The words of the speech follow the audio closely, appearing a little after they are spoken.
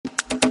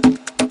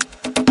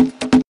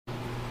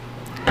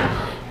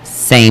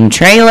Same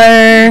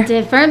trailer.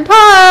 Different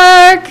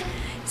park.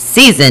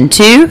 Season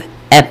 2,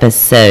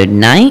 episode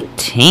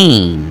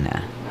 19.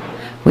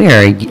 We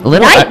are a little...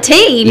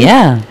 19?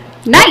 Yeah.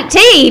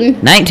 19?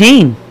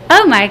 19.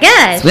 Oh my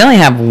gosh. So we only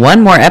have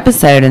one more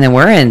episode and then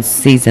we're in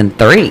season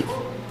 3.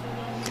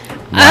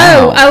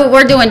 Wow. Oh,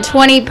 we're doing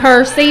 20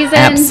 per season?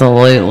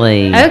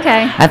 Absolutely.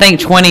 Okay. I think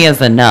 20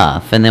 is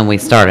enough and then we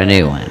start a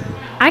new one.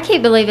 I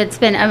can't believe it's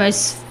been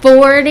almost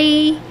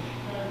 40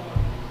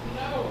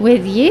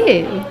 with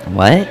you.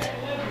 What?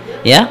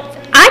 Yeah?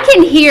 I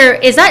can hear,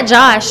 is that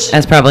Josh?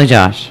 That's probably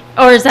Josh.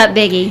 Or is that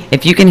Biggie?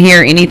 If you can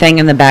hear anything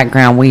in the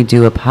background, we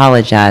do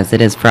apologize.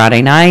 It is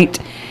Friday night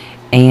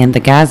and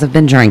the guys have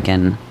been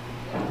drinking.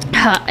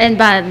 And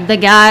by the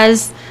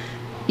guys,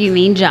 you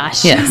mean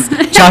Josh. Yes.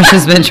 Josh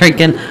has been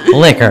drinking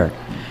liquor.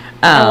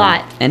 A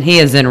lot. And he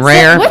is in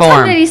rare What form.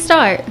 time did he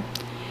start?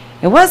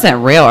 It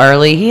wasn't real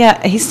early.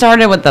 He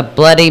started with the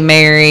Bloody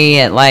Mary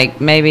at like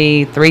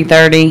maybe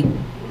 3:30.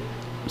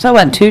 So it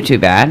wasn't too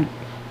bad.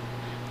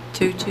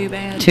 Too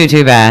bad.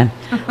 Too bad.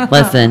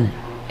 Listen,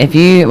 if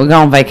you would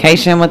go on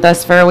vacation with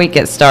us for a week,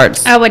 it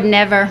starts I would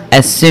never.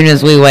 as soon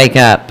as we wake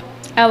up.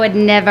 I would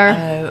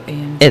never.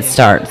 It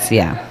starts,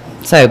 yeah.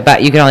 So,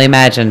 but you can only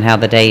imagine how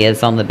the day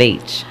is on the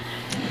beach.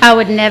 I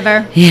would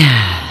never.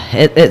 Yeah,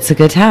 it's a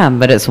good time,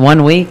 but it's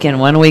 1 week and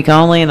 1 week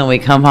only, and then we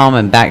come home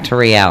and back to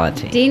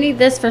reality. Do you need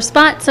this for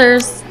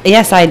sponsors?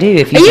 Yes, I do.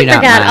 If you You do not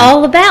forgot mind.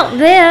 all about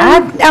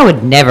them. I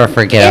would never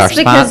forget our It's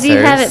because sponsors. you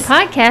haven't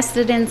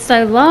podcasted in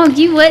so long,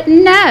 you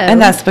wouldn't know. And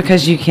that's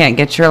because you can't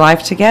get your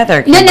life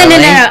together. no.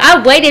 Kimberly.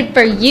 I waited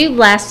for you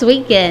last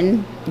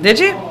weekend Did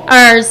you?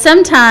 or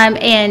sometime,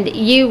 and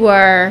you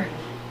were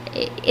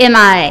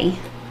MIA.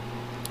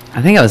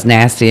 I think it was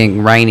nasty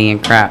and rainy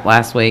and crap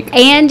last week.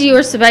 And you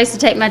were supposed to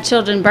take my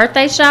children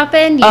birthday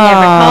shopping. You never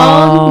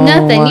Oh. called.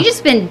 Nothing. You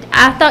just been.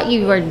 I thought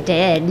you were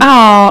dead.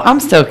 Oh, I'm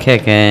still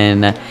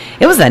kicking.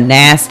 It was a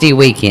nasty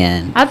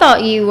weekend. I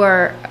thought you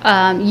were.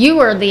 You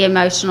were the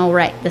emotional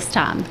wreck this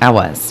time. I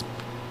was.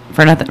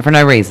 For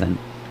no reason.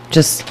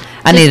 Just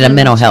I needed a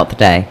mental health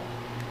day.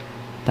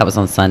 That was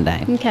on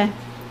Sunday. Okay.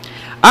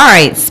 All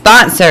right,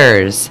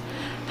 sponsors.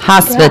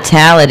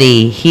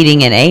 Hospitality,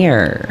 Heating and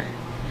Air.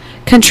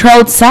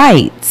 Controlled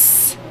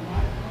Sites.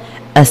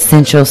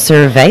 Essential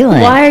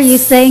Surveillance. Why are you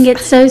saying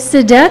it's so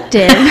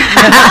seductive?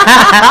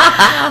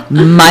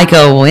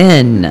 Micah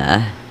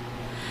Wynn.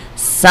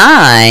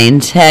 Sign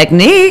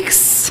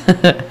Techniques. Oh,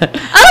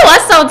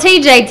 I saw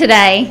TJ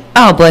today.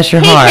 Oh, bless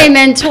your He heart. came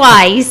in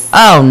twice.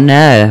 Oh,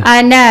 no.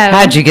 I know.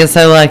 How'd you get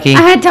so lucky?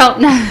 I don't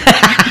know.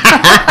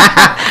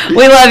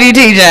 We love you,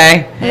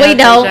 TJ. We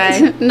don't.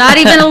 TJ. Not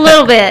even a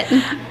little bit.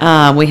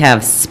 We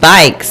have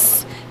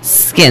Spikes,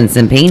 Skins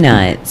and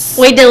Peanuts.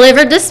 We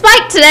delivered to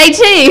Spike today,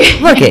 too.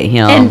 Look at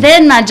him. And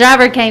then my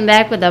driver came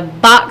back with a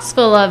box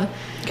full of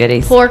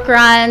Goodies. pork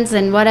rinds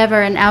and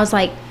whatever. And I was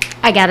like,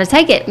 I got to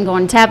take it. I'm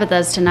going to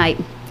Tabitha's tonight.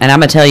 And I'm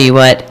going to tell you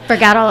what.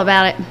 Forgot all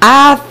about it.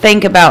 I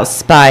think about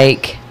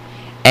Spike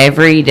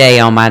every day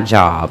on my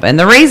job. And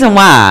the reason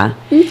why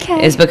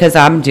Okay. is because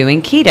I'm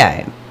doing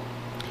keto.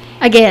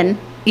 Again.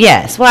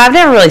 Yes. Well, I've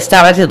never really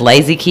stopped. I did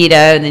lazy keto,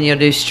 and then you'll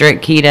do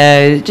strict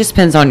keto. It just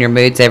depends on your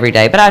moods every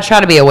day. But I try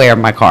to be aware of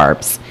my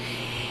carbs.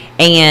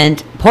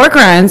 And pork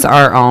rinds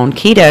are on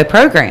keto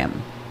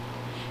program.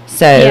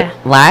 So Yeah.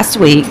 last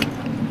week,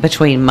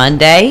 between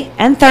Monday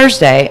and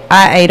Thursday,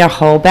 I ate a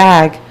whole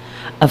bag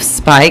of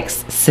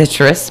Spike's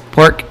citrus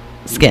pork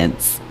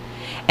skins.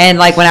 And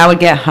like when I would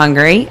get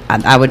hungry,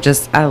 I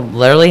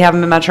literally have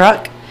them in my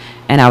truck.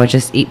 And I would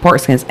just eat pork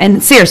skins.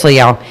 And seriously,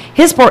 y'all,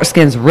 his pork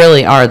skins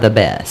really are the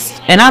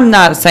best. And I'm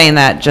not saying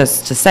that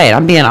just to say it.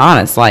 I'm being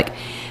honest. Like,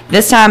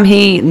 this time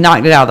he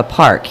knocked it out of the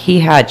park.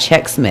 He had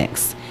Chex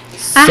Mix.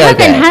 I So haven't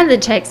good. had the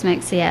Chex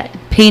Mix yet.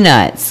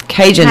 Peanuts.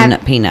 Cajun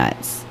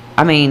peanuts.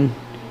 I mean,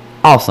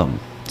 awesome.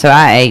 So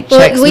I ate Chex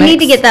Mix. We need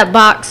to get that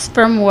box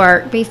from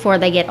work before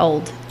they get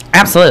old.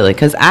 Absolutely,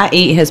 because I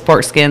eat his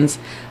pork skins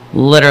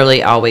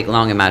literally all week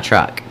long in my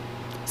truck.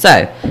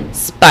 So,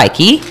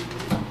 Spiky.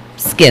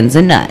 Skins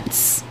and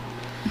Nuts.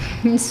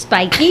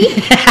 Spiky?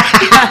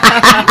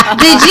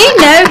 Did you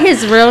know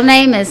his real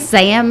name is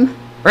Sam?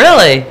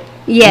 Really?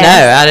 Yes.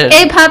 No, I didn't.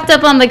 It popped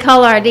up on the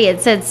caller ID.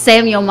 It said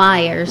Samuel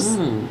Myers.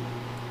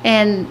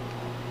 And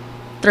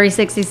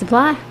 360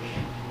 Supply.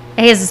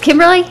 Hey, is this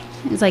Kimberly?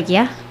 He's like,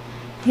 yeah.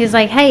 He's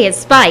like, hey, it's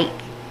Spike.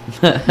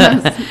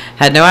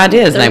 Had no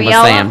idea his name was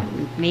Y'all-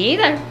 Sam. Me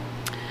either.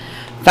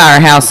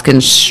 Firehouse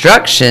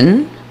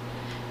Construction.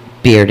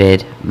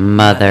 Bearded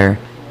Mother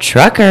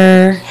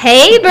Trucker.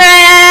 Hey,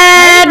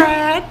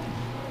 Brad.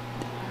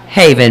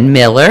 Haven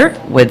Miller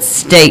with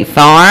State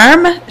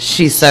Farm.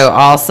 She's so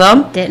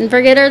awesome. Didn't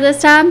forget her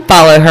this time.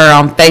 Follow her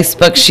on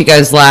Facebook. She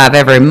goes live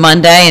every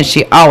Monday, and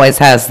she always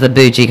has the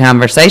bougie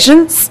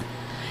conversations.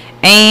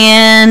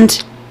 And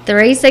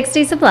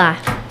 360 Supply.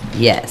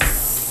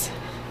 yes.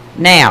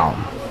 Now,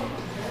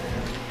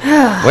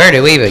 where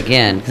do we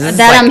begin? 'Cause this is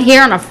That like- I'm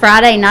here on a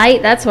Friday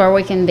night. That's where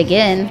we can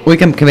begin. we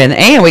can come in,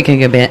 and we can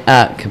come in.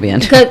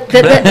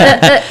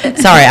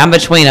 Sorry, I'm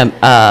between a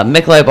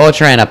Michelob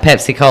Ultra and a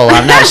Pepsi Cola.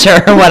 I'm not sure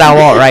what I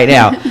want right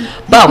now.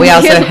 But we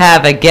also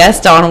have a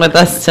guest on with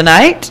us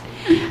tonight.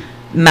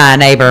 My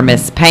neighbor,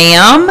 Miss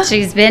Pam.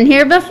 She's been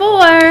here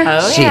before.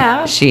 Oh,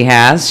 yeah. She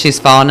has. She's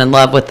fallen in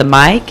love with the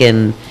mic,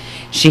 and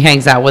she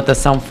hangs out with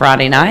us on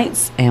Friday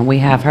nights. And we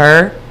have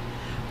her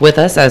with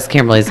us as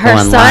Kimberly's Her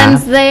going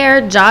son's live.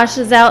 there. Josh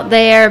is out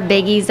there.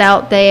 Biggie's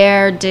out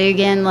there.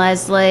 Dugan,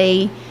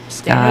 Leslie,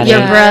 Scott,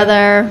 your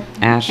brother,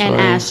 Ashley. and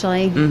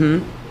Ashley.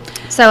 Mm-hmm.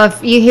 So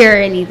if you hear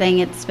anything,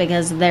 it's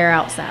because they're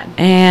outside.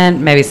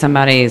 And maybe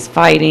somebody's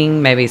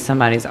fighting, maybe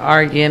somebody's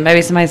arguing,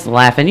 maybe somebody's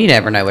laughing. You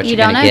never know what You you're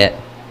going don't to know.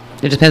 get.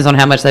 It depends on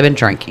how much they've been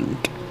drinking.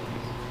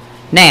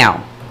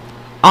 Now,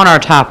 on our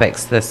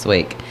topics this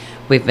week,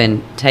 we've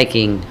been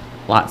taking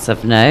lots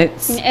of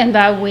notes. And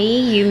by we,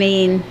 you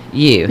mean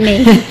You.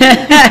 me.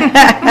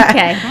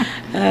 Okay.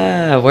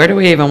 Where do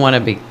we even want to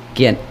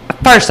begin?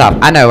 First off,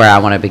 I know where I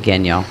want to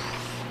begin, y'all.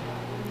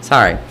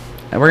 Sorry.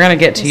 We're going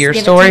to get to Just your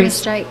give it to me stories.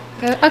 straight.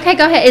 Okay,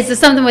 go ahead. Is this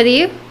something with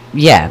you?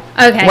 Yeah.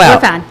 Okay, well,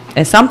 we're fine.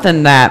 It's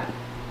something that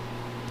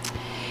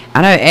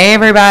I know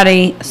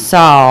everybody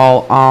saw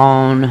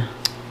on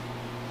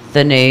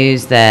the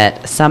news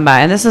that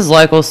somebody, and this is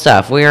local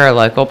stuff. We are a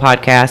local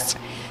podcast.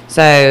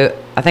 So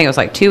I think it was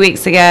like 2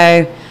 weeks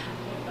ago,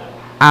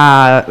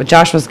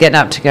 Josh was getting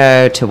up to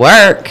go to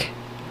work.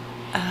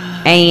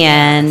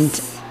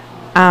 And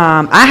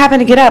I happened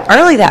to get up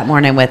early that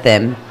morning with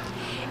him.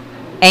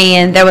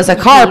 And there was a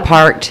car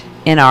parked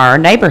in our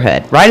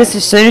neighborhood. Right as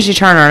soon as you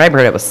turn our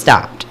neighborhood, it was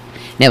stopped.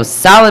 And it was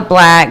solid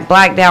black,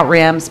 blacked out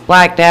rims,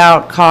 blacked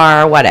out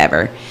car,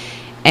 whatever.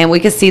 And we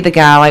could see the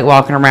guy like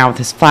walking around with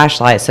his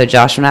flashlight. So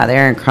Josh went out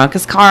there and crunk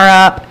his car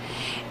up.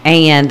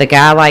 And the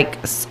guy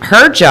like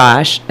heard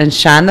Josh and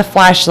shined the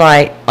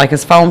flashlight, like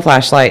his phone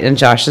flashlight, in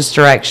Josh's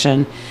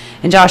direction.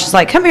 And Josh was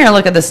like, "Come here and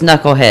look at this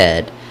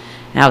knucklehead."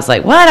 And I was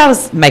like, "What?" I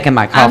was making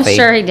my coffee. I'm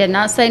sure he did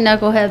not say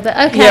knucklehead, but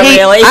okay.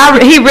 Yeah,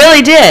 really? He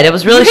really did. It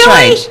was really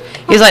Really? strange.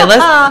 He was like,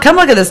 "Let's come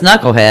look at this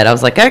knucklehead." I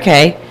was like,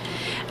 "Okay."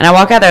 And I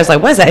walk out there. I was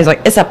like, "What is that?" He's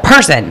like, "It's a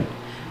person."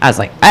 I was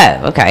like,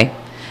 "Oh, okay."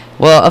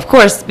 Well, of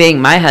course, being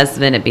my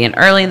husband, it being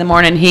early in the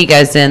morning, he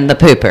goes in the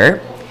pooper,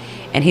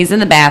 and he's in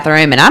the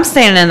bathroom, and I'm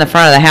standing in the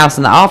front of the house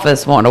in the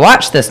office wanting to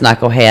watch this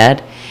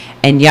knucklehead.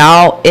 And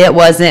y'all, it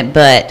wasn't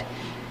but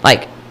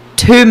like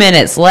 2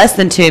 minutes, less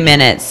than 2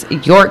 minutes.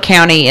 York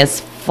County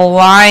is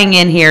flying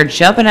in here,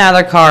 jumping out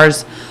of their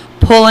cars,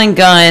 pulling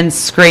guns,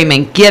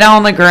 screaming, "Get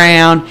on the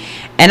ground."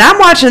 And I'm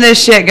watching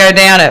this shit go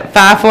down at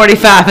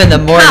 5:45 in the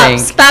morning.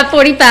 Cops,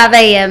 5:45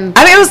 a.m.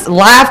 I mean, it was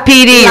live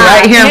PD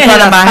right here in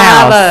front of my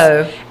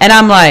house. And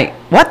I'm like,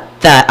 what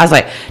the? I was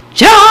like,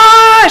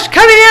 "Josh,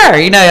 come here."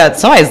 You know,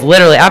 somebody's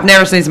literally, I've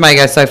never seen somebody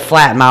go so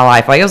flat in my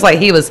life. Like, it was like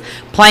he was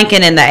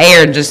planking in the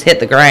air and just hit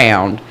the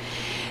ground.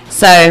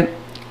 So,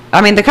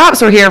 I mean, the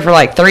cops were here for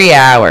like 3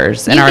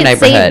 hours in You our could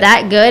see neighborhood.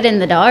 that good in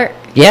the dark.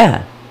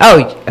 Yeah.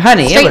 Oh,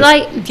 honey. Street it was,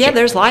 light. Yeah,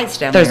 there's lights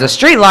down There's there. a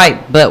street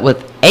light, but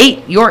with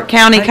 8 York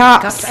County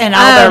cops. And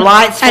all their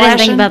lights I flashing. didn't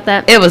think about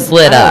that. It was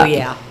lit Oh, up.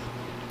 yeah.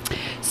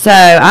 So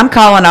I'm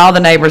calling all the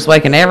neighbors,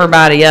 waking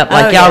everybody up.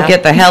 Like, Oh, y'all yeah.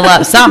 get the hell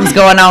up. Something's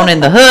going on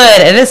in the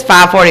hood, and it's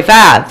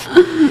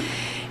 5:45.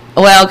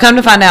 Well, come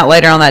to find out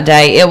later on that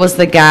day, it was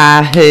the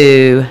guy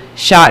who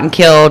shot and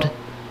killed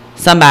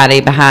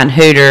somebody behind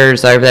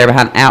Hooters over there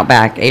behind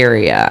Outback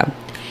area,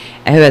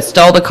 who had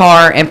stole the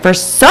car. And for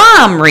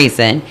some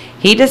reason,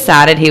 he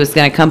decided he was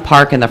going to come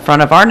park in the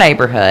front of our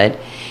neighborhood.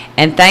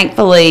 And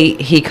thankfully,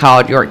 he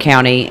called York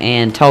County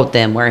and told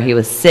them where he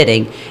was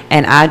sitting.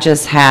 And I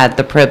just had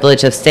the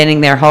privilege of standing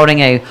there holding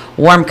a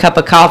warm cup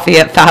of coffee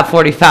at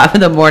 5:45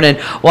 in the morning,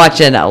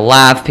 watching a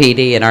live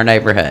PD in our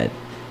neighborhood.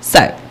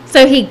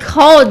 So he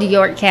called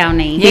York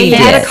County. Yeah, He he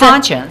had did. a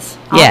conscience,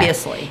 yeah,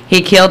 obviously. he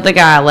killed the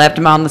guy, left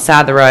him on the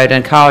side of the road,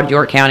 and called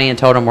York County and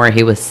told him where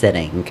he was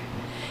sitting.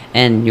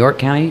 And York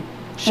County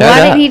showed Why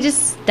up. didn't he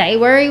just stay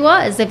where he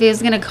was if he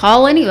was going to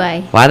call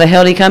anyway? Why the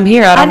hell did he come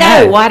here? I I don't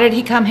know. know. Why did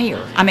he come here?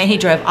 I mean, he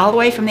drove all the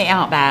way from the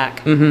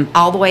Outback,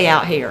 all the way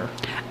out here.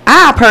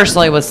 I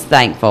personally was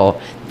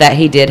thankful that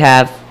he did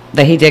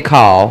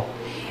call,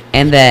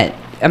 and that,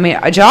 I mean,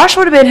 Josh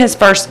would have been his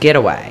first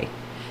getaway.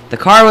 The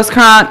car was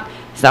crunk.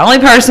 He's the only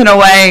person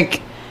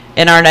awake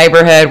in our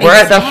neighborhood. We're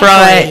at the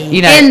front, Exactly.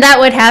 you know. And that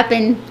would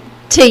happen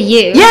to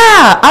you.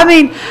 Yeah, I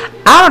mean,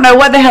 I don't know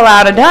what the hell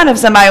I'd have done if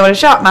somebody would have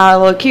shot my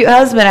little cute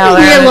husband out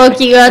there. Your little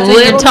cute husband,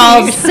 your Little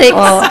tall cute. 6.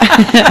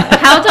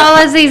 How tall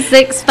is he?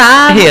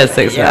 6'5"? He is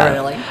 6'5". Yeah,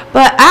 really.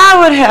 But I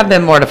would have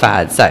been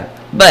mortified. So,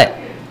 but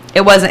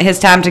it wasn't his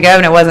time to go,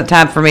 and it wasn't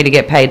time for me to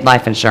get paid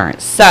life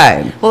insurance. So,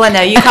 Well, I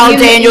know you called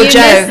Daniel you Joe.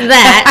 missed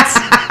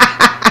that.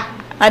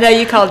 I know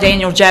you called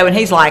Daniel Joe, and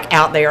he's like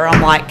out there.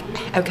 I'm like,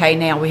 okay,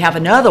 now we have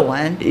another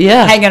one.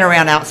 Yeah. Hanging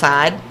around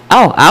outside.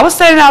 oh, I was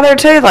standing out there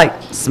too, like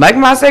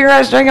smoking my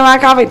cigarettes, drinking my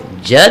coffee,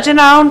 judging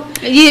on.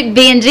 You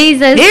being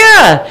Jesus.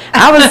 Yeah,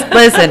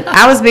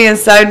 I was being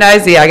so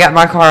nosy. I got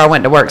my car. I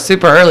went to work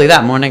super early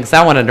that morning because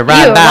I wanted to You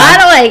ride were by.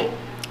 wide awake.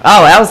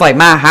 Oh, that was like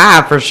my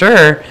high for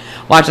sure.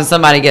 Watching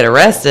somebody get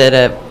arrested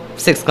at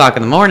 6 o'clock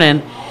in the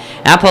morning.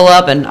 And I pull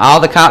up and all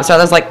the cops are.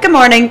 I was like, "Good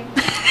morning."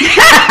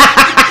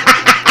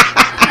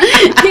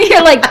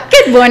 You're like, good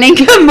Good morning.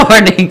 Good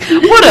morning.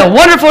 What a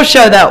wonderful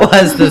show that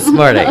was this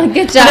morning.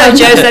 Good I know job.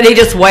 Joe said he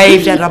just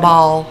waved at them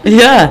all.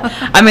 Yeah.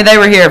 I mean, they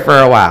were here for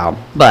a while,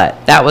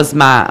 but that was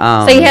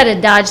my. So you had to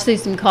dodge through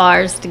some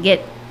cars to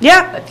get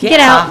Yep.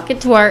 out,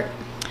 get to work.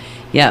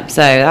 Yep.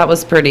 So that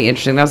was pretty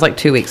interesting. That was like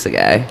 2 weeks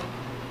ago.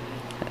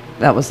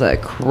 That was a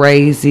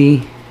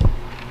crazy.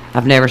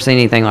 I've never seen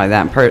anything like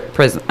that in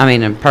prison. I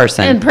mean, in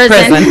person. In prison.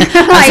 I'm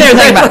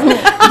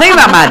thinking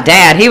about my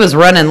dad. He was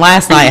running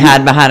last night,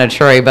 hiding behind a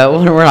tree, but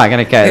we're not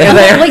going to go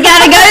there. We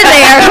gotta go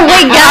there.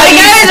 We gotta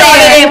go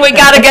there. We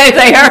gotta go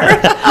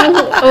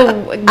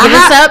there. Give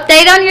us an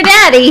update on your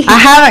daddy. I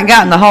haven't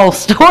gotten the whole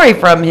story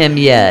from him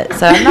yet,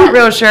 so I'm not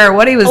real sure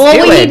what he was Well,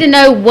 doing. we need to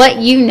know what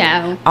you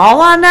know. All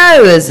I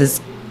know is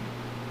his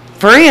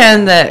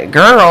friend, that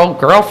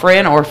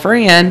girlfriend or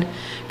friend,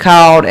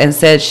 called and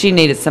said she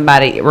needed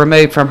somebody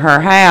removed from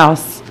her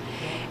house.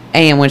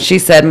 And when she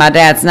said my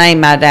dad's name,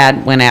 my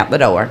dad went out the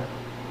door.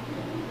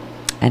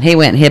 And he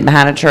went and hid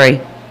behind a tree.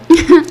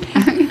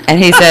 And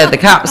he said the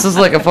cops was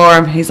looking for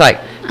him. He's like,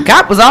 the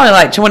cop was only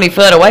like 20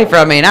 foot away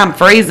from me, and I'm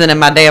freezing in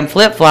my damn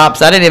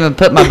flip-flops. I didn't even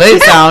put my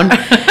boots on.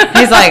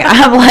 He's like,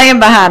 I'm laying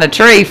behind a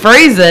tree,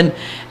 freezing.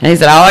 And he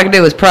said, all I can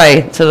do is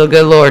pray to the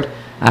good Lord.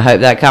 I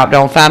hope that cop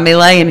don't find me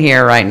laying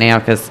here right now,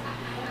 because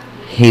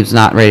he's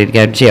not ready to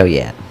go to jail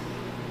yet.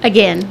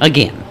 Again.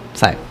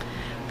 So,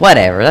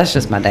 whatever. That's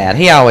just my dad.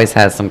 He always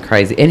has some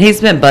crazy, and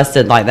he's been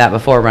busted like that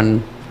before,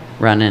 running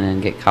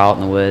and get caught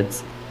in the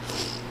woods.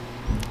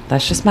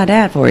 That's just my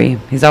dad for you.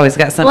 He's always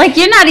got something. Like,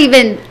 you're not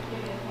even,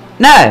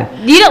 No.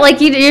 you don't, like,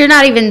 you're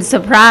not even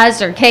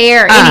surprised or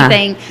care or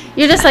anything.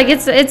 You're just like,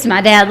 it's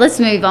my dad.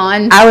 Let's move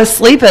on. I was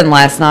sleeping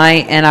last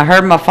night, and I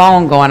heard my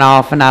phone going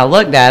off, and I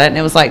looked at it, and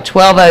it was like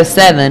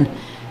 12:07,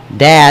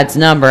 Dad's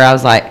number. I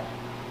was like,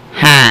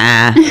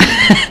 hi.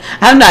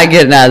 I'm not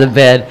getting out of the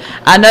bed.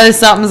 I know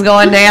something's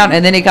going down,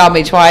 and then he called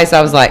me twice.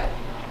 I was like,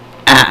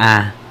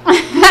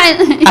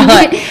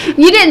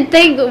 You didn't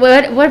think,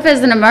 what if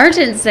it's an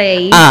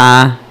emergency?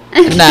 No.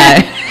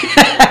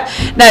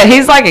 No,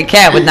 he's like a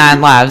cat with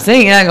 9 lives. He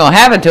ain't not going to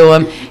happen to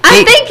him.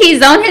 I think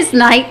he's on his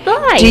ninth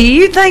life. Do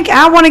you think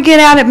I want to get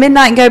out at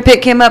midnight and go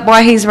pick him up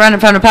while he's running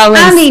from the police?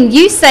 I mean,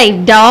 you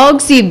save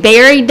dogs, you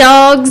bury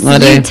dogs, I you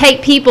do.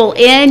 take people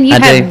in, you I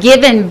have do.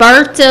 given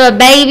birth to a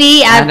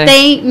baby, I I do.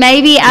 think,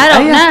 maybe, I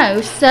don't yeah.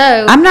 know.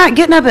 So, I'm not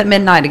getting up at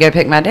midnight to go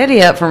pick my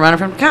daddy up from running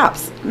from the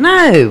cops.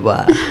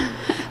 No.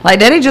 Like,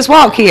 Daddy just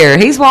walked here.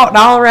 He's walked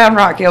all around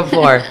Rock Hill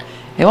before.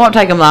 It won't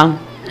take him long.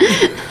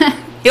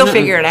 He'll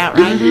figure it out,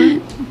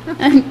 right?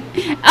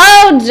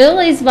 oh,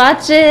 Julie's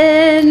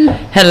watching.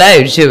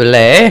 Hello,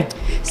 Julie.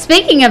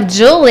 Speaking of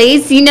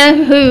Julie's, you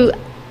know who,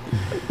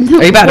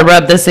 Are you about to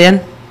rub this in?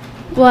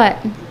 what?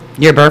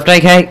 Your birthday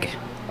cake?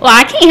 Well,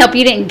 I can't help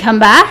you didn't come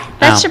by.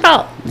 That's Oh. your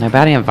fault.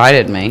 Nobody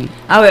invited me.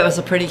 Oh, it was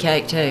a pretty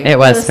cake, too. It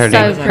was so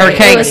pretty. good. Her It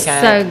cakes. was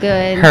so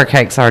good. Her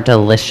cakes are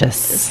delicious.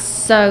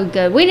 So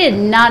good. We did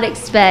not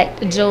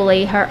expect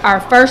Julie, our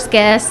first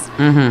guest,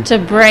 Mm-hmm. to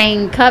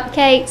bring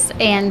cupcakes,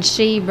 and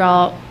she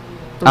brought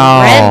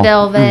Oh. red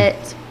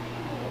velvet.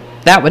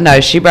 That would no.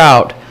 She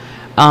brought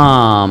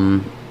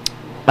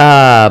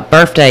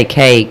birthday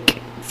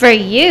cake For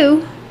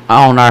you.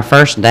 on our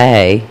first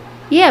day.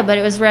 Yeah, but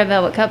it was red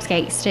velvet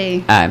cupcakes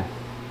too.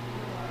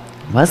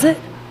 Was it?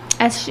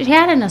 She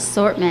had an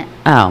assortment.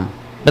 Oh,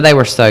 but they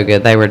were so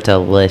good. They were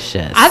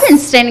delicious. I've been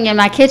standing in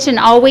my kitchen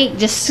all week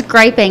just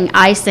scraping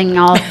icing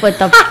off with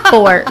the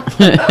fork.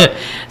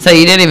 So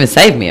you didn't even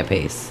save me a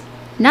piece.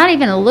 Not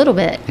even a little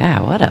bit.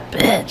 God, what a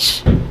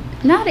bitch.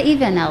 Not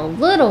even a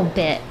little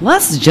bit.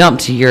 Let's jump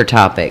to your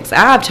topics.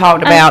 I've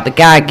talked about the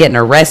guy getting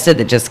arrested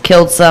that just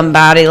killed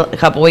somebody a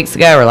couple weeks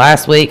ago or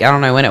last week. I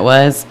don't know when it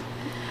was.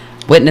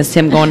 Witnessed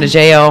him going to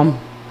jail.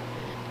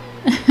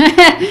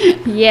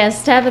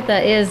 Yes,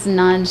 Tabitha is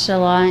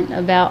nonchalant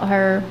about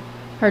her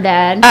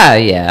dad. Oh,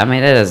 yeah. I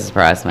mean, it doesn't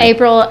surprise me.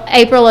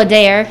 April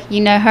Adair,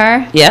 you know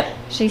her? Yep.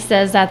 She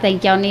says, I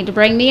think y'all need to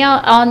bring me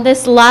out on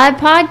this live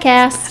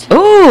podcast.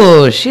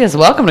 Ooh, she is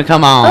welcome to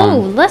come on. Oh,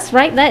 let's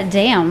write that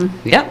down.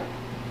 Yep.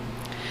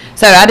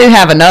 So I do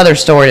have another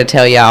story to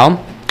tell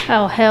y'all.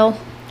 Oh, hell.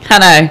 I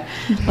know.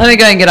 Let me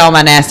go and get all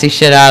my nasty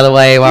shit out of the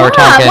way while we're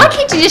talking. Why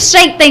can't you just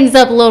shake things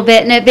up a little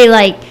bit and it'd be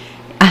like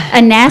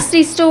a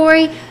nasty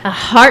story, a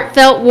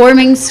heartfelt,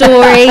 warming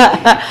story?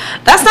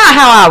 That's not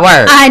how I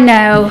work. I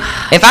know.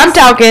 If I'm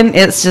talking,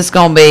 it's just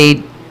going to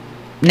be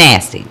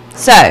nasty.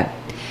 So,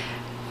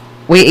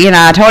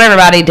 I told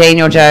everybody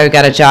Daniel Joe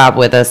got a job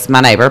with us,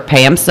 my neighbor,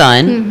 Pam's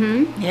son.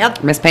 Mm-hmm.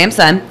 Yep. Miss Pam's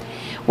son.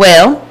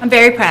 Well, I'm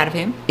very proud of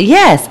him.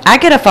 yes, I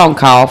get a phone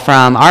call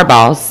from our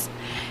boss.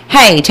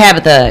 Hey,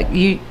 Tabitha,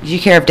 you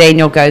care if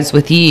Daniel goes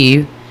with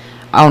you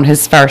on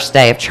his first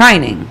day of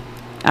training?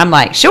 I'm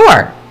like,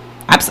 sure.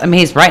 I mean,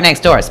 he's right next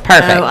door. It's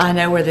perfect. Oh, I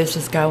know where this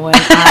is going.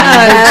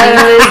 I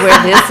know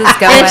where this is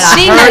going. If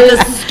she I heard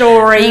knows- the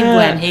story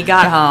when he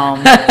got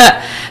home.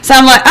 So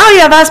I'm like, oh,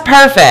 yeah, that's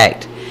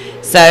perfect.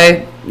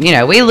 So,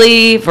 we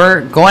leave.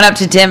 We're going up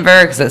to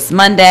Denver because it's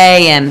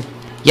Monday. And,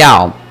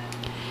 y'all,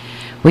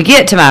 we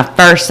get to my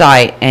first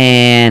site,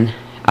 and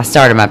I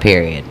started my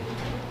period.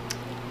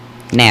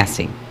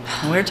 Nasty.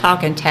 We're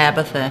talking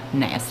Tabitha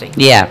nasty.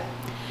 Yeah.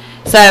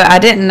 So I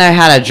didn't know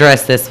how to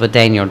address this with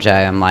Daniel Joe.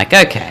 I'm like,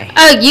 okay.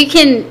 Oh, you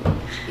can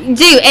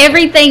do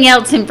everything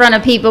else in front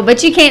of people,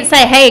 but you can't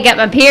say, "Hey, I got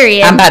my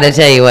period." I'm about to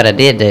tell you what I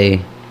did do.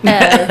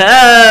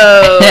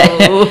 Oh.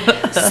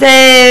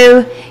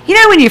 So, you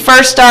know, when you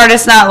first start,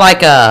 it's not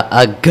like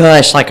a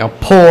gush, like a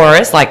pour.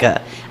 It's like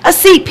a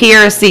seat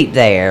here, a seat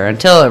there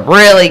until it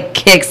really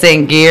kicks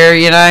in gear,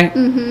 you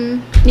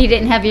know? You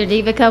didn't have your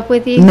Diva cup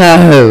with you?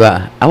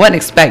 No, I wasn't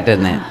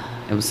expecting that.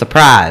 It was a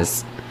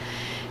surprise.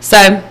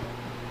 So,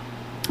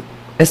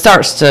 it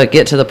starts to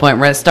get to the point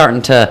where it's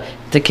starting to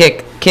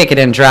kick it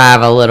and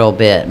drive a little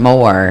bit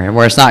more,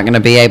 where it's not going to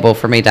be able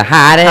for me to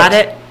hide it. Got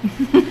it?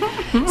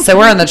 So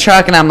we're in the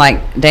truck, and I'm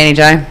like, Danny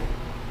Joe,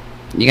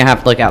 you're going to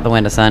have to look out the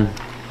window, son.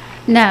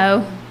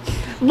 No.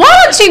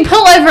 Why don't you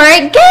pull over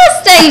at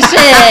gas stations?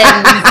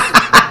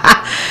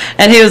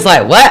 And he was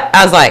like, what?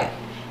 I was like,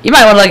 you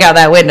might want to look out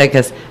that window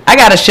because I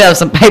got to shove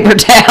some paper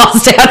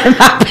towels down in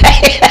my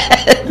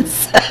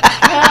pants.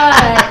 God,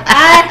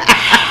 I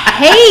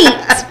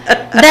hate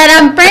that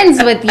I'm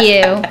friends with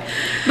you.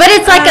 But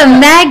it's like a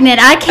magnet.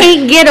 I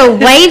can't get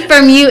away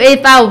from you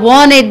if I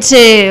wanted to.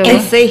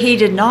 And see, he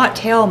did not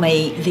tell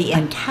me the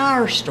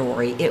entire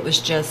story. It was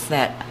just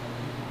that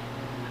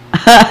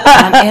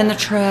I'm in the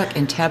truck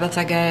and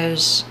Tabitha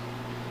goes,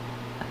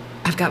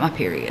 I've got my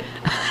period.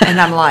 And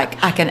I'm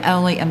like, I can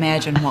only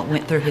imagine what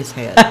went through his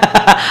head.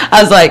 I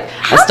was like,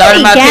 I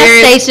started my How many gas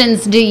period.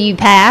 stations do you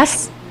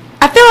pass?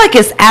 I feel like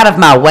it's out of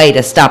my way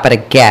to stop at a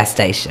gas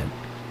station.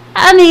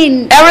 I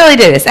mean, I really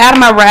do. It's out of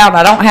my route.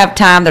 I don't have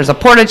time. There's a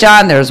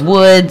Porta-John. There's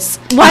woods.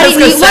 why I was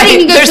didn't you, gonna why say,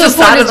 didn't you go there's to a the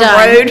side of the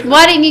Porta-John? road.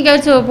 Why didn't you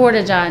go to a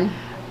Porta-John?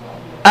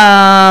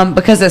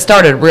 Because it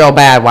started real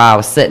bad while I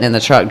was sitting in the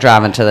truck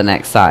driving to the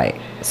next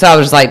site. So I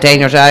was like,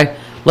 Daniel Joe,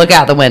 look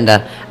out the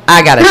window.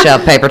 I got to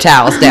shove paper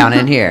towels down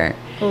in here.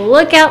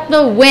 Look out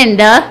the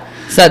window.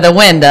 So the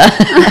window.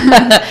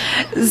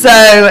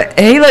 So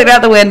he looked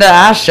out the window.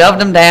 I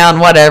shoved him down.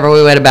 Whatever.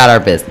 We went about our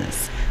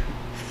business.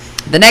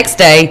 The next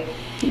day.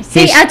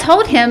 See, I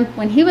told him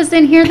when he was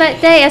in here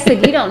that day, I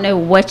said, you don't know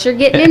what you're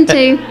getting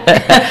into.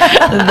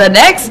 The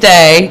next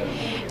day,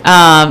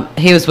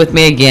 he was with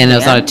me again. It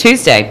was on a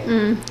Tuesday.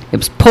 It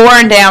was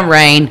pouring down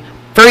rain,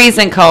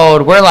 freezing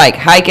cold. We're like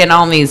hiking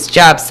on these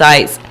job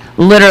sites.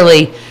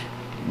 Literally,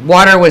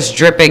 water was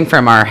dripping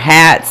from our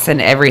hats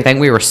and everything.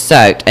 We were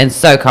soaked and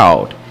so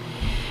cold.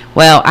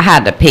 Well, I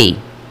had to pee.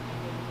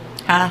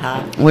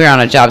 We were on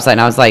a job site,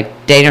 and I was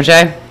like, Daniel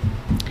Joe,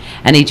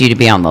 I need you to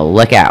be on the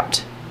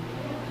lookout.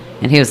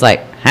 And he was like,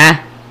 huh?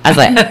 I was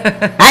like,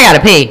 I gotta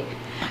pee.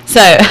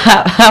 So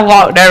I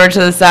walked over to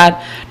the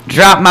side,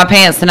 dropped my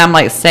pants, and I'm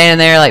like standing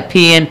there like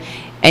peeing.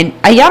 And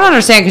y'all don't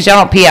understand because y'all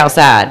don't pee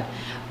outside.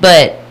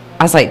 But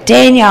I was like,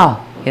 Daniel.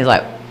 He was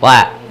like,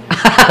 what?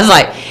 I was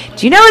like,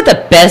 do you know what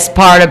the best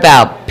part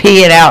about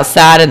peeing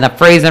outside in the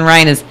freezing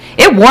rain is?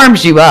 It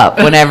warms you up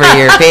whenever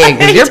you're peeing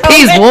because your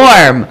pee's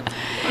warm.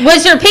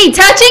 Was your pee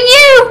touching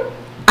you?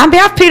 I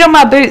mean, I've peed on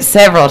my boots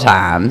several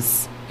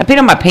times. I peed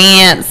on my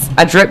pants.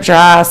 I drip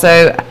dry,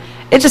 so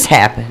it just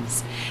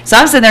happens. So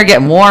I'm sitting there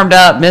getting warmed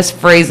up, mist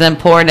freezing,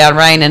 pouring down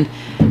rain, and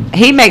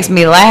he makes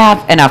me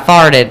laugh, and I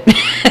farted.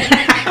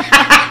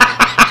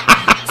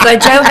 So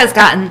Joe has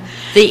gotten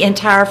the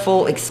entire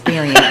full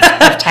experience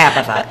of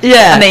Tabitha.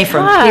 Yeah. I mean,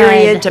 from God.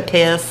 period to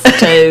piss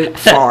to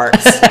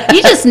farts.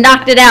 You just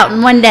knocked it out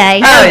in one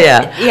day. Oh,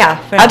 yeah.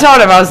 Yeah. I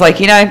told him, I was like,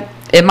 you know,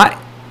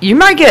 you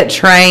might get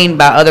trained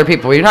by other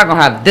people. You're not going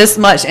to have this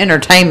much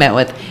entertainment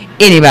with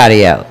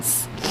anybody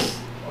else.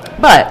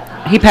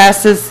 But he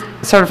passed his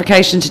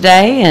certification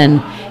today,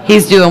 and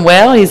he's doing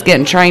well. He's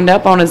getting trained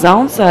up on his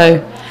own,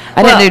 so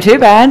I didn't do too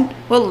bad.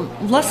 Well,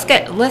 let's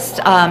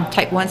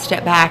take one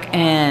step back,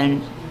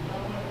 and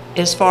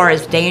as far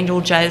as Daniel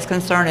Joe is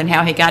concerned and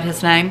how he got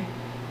his name.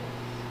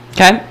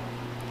 Okay.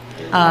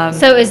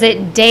 So is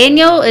it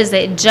Daniel? Is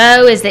it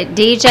Joe? Is it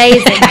DJ?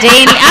 Is it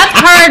Danny? I've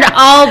heard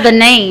all the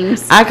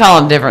names. I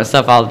call him different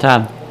stuff all the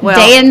time. Well,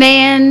 Dan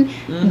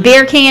Man,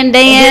 Beer Can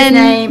Dan. his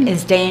name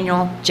is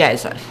Daniel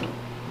Joseph.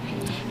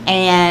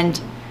 And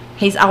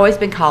he's always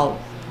been called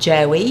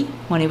Joey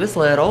when he was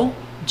little,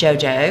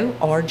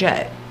 JoJo, or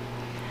Joe.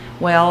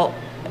 Well,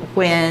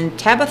 when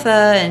Tabitha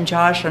and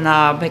Josh and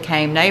I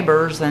became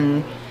neighbors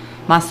and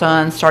my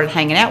son started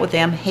hanging out with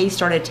them, he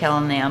started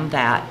telling them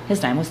that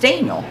his name was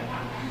Daniel.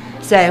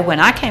 So when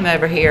I came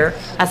over here,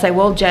 I say,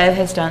 well, Joe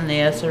has done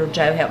this, or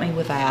Joe helped me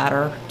with that,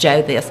 or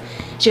Joe this.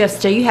 She goes,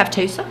 do you have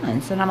two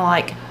sons? And I'm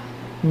like,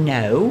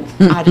 no,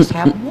 I just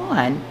have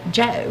one,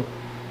 Joe.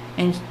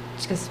 And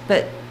she goes,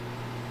 but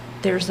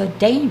there's a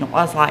Daniel.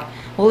 I was like,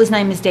 well, his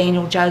name is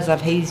Daniel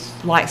Joseph. He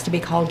likes to be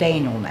called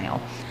Daniel now.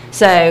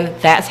 So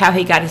that's how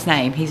he got his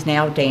name. He's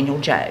now Daniel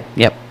Joe.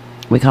 Yep.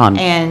 We call him.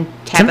 And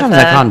Tabitha. Sometimes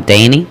I call him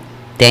Danny.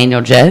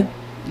 Daniel Joe.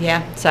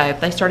 Yeah, so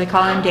they started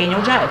calling him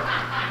Daniel Joe.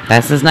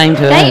 That's his name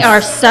to us. They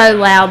are so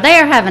loud. They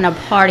are having a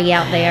party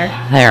out there.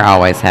 They're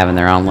always having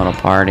their own little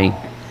party.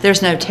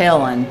 There's no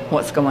telling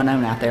what's going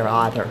on out there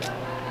either.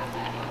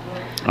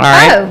 All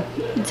right.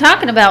 Oh,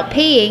 talking about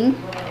peeing.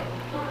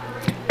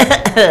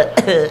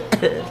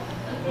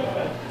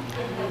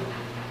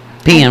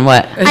 Peeing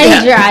what? I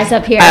need your eyes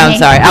up here. Oh, I'm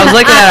sorry. I was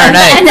looking at our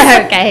notes.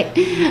 No,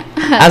 okay.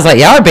 I was like,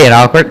 y'all are being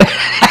awkward.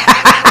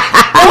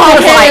 I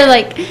was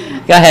like,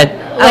 Go ahead.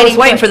 I was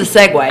waiting for the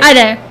segue. I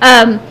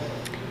know.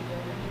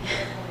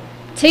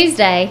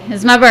 Tuesday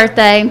is my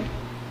birthday.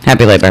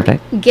 Happy late birthday.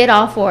 Get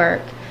off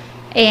work,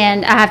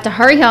 and I have to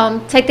hurry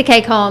home, take the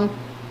cake home,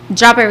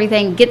 drop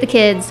everything, get the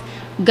kids,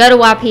 go to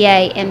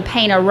YPA, and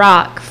paint a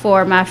rock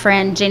for my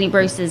friend Jenny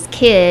Bruce's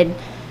kid.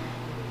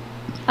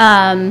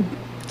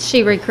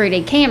 She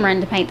recruited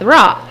Cameron to paint the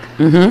rock.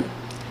 Mm-hmm.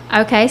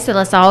 Okay, so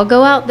let's all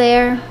go out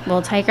there.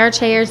 We'll take our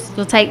chairs.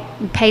 We'll take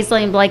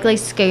Paisley and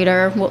Blakely's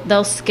scooter.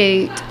 They'll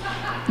scoot.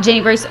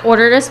 Jenny Bruce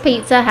ordered us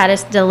pizza, had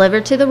us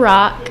delivered to the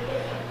rock.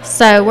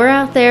 So we're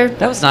out there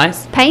That was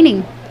nice.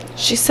 painting.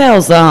 She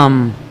sells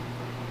Jenny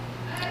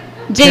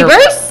Pure-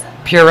 Bruce?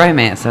 Pure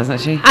Romance, doesn't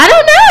she? I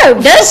don't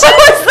know. Does she?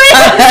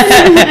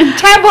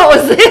 Tab, what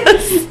was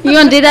this? You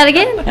want to do that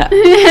again?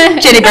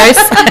 Jenny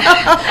Bruce.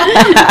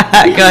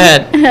 Go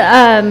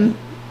ahead.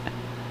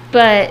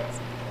 But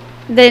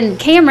then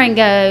Cameron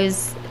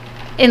goes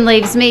and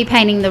leaves me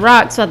painting the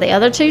rocks while the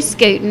other two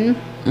scooting.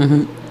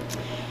 Mm-hmm.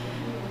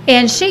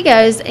 And she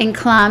goes and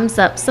climbs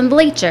up some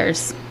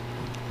bleachers.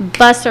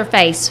 Busts her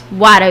face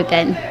wide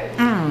open.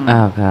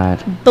 Oh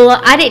God.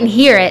 I didn't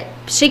hear it.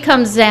 She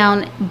comes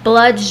down,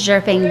 blood's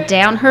dripping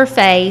down her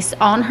face,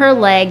 on her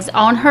legs,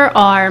 on her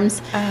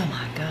arms. Oh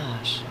my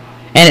gosh.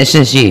 And it's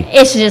just you.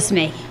 It's just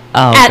me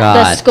Oh at God.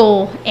 the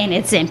school, and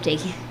it's empty.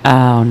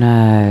 Oh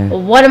no.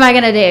 What am I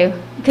going to do?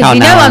 Because Call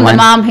you know I'm the 911.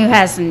 mom who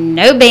has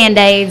no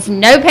Band-Aids,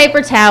 no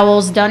paper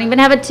towels, don't even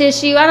have a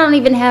tissue. I don't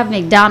even have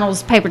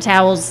McDonald's paper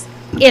towels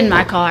in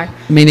my car.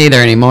 Me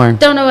neither anymore.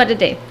 Don't know what to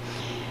do.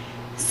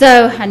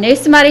 So I knew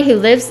somebody who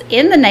lives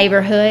in the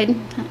neighborhood,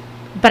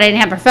 but I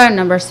didn't have her phone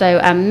number, so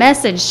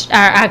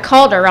I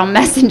called her on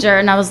Messenger,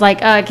 and I was like,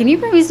 can you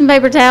bring me some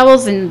paper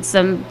towels and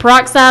some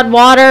peroxide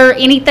water,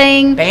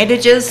 anything?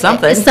 Bandages,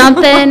 something.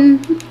 Something,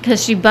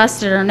 because she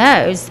busted her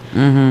nose.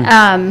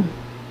 Mm-hmm.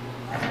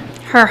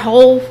 Her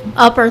whole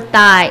upper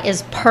thigh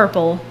is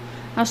purple.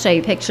 I'll show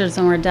you pictures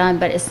when we're done,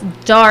 but it's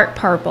dark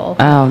purple.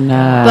 Oh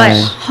no. But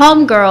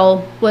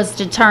homegirl was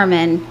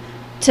determined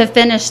to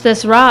finish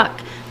this rock.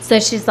 So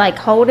she's like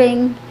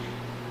holding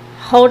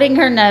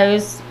her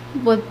nose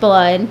with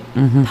blood,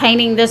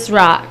 painting this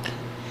rock.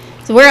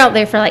 So we're out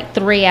there for like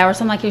 3 hours.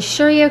 I'm like, you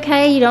sure you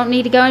okay? You don't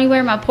need to go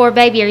anywhere? My poor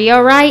baby, are you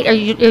all right? Are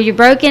you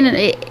broken?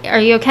 Are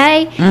you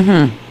okay?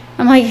 Mm-hmm.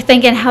 I'm like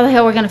thinking, how the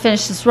hell we're going to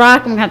finish this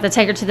rock? I'm going to have to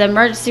take her to the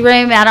emergency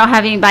room. I don't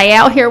have anybody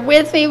out here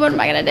with me. What am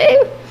I going to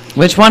do?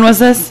 Which one was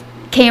this?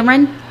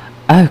 Cameron?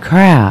 Oh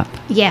crap.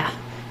 Yeah.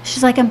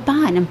 She's like, I'm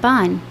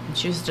fine.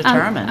 She was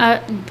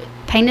determined.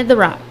 Painted the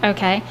rock.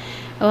 Okay.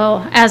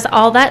 Well, as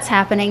all that's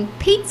happening,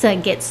 pizza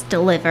gets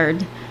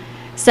delivered.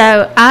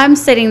 So I'm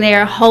sitting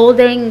there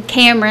holding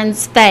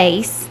Cameron's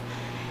face.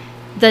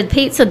 The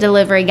pizza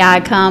delivery guy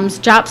comes,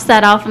 drops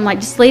that off. I'm like,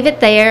 just leave it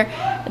there.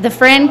 The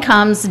friend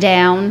comes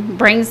down,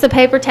 brings the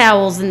paper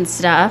towels and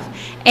stuff.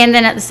 And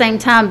then at the same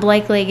time,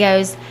 Blakely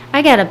goes,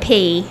 I got to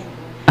pee.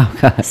 Oh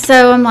God.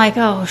 So I'm like,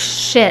 oh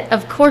shit,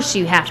 of course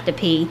you have to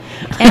pee.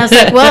 And I was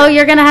like, well,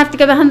 you're going to have to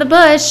go behind the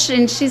bush.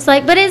 And she's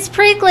like, but it's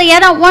prickly. I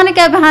don't want to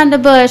go behind the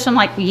bush. I'm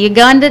like, you're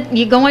going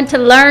to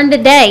learn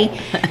today.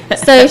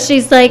 So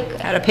she's like,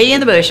 Had to pee in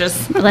the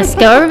bushes. let's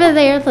go over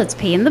there. Let's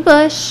pee in the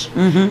bush.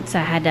 So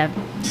I had to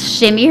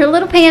shimmy her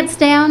little pants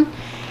down.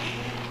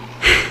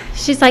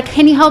 She's like,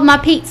 can you hold my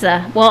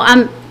pizza? Well,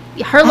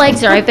 her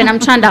legs are open. I'm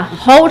trying to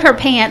hold her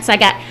pants. I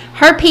got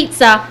her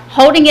pizza,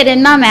 holding it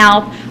in my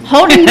mouth,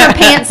 holding her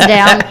pants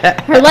down,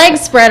 her legs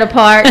spread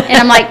apart, and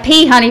I'm like,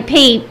 pee, honey,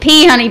 pee,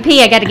 honey,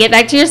 pee. I got to get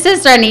back to your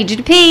sister. I need you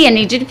to pee. And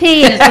it's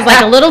just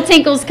like a little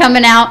tinkle's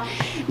coming out.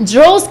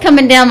 Drool's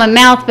coming down my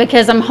mouth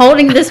because I'm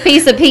holding this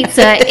piece of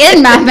pizza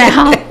in my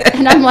mouth.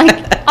 And I'm like,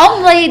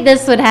 only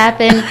this would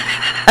happen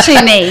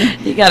to me.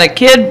 You got a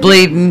kid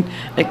bleeding,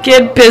 a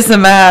kid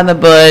pissing behind the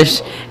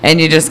bush, and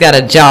you just got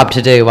a job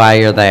to do while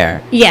you're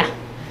there. Yeah.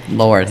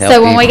 Lord help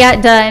So when you. we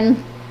got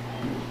done,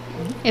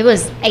 it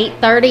was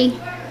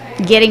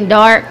 8:30, getting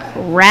dark,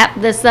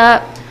 wrapped this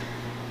up.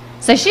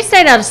 So she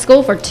stayed out of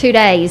school for 2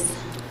 days.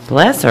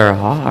 Bless her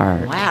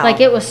heart. Wow.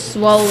 Like it was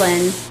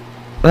swollen.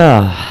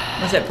 Ugh.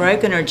 Was it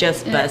broken or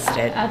just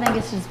busted? I think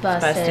it's just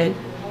busted. Busted.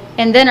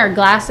 And then her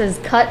glasses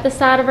cut the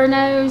side of her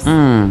nose.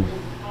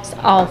 It's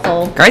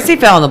awful. Gracie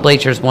fell in the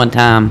bleachers one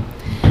time,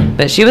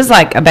 but she was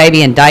like a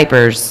baby in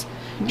diapers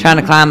trying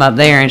to climb up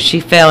there, and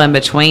she fell in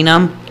between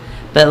them.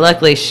 But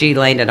luckily, she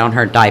landed on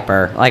her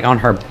diaper, like on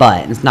her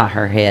butt. It's not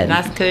her head.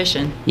 Nice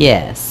cushion.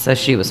 Yes, so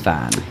she was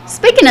fine.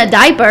 Speaking of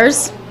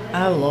diapers,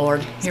 Oh,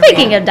 Lord.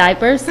 speaking of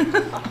diapers,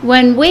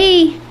 when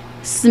we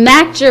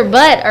smacked your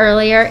butt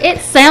earlier, it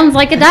sounds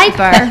like a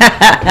diaper.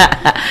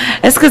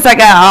 It's because I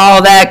got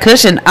all that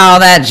cushion, all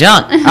that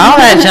junk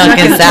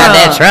inside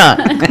that trunk.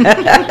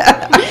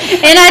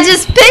 And I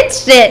just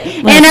pitched it.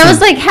 And I was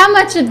like, how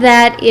much of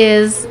that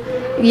is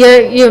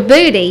Your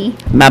booty.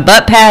 My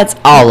butt pads,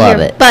 all Your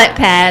of it. butt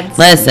pads.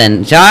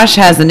 Listen, Josh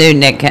has a new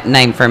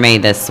nickname for me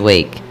this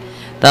week.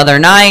 The other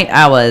night,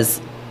 I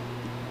was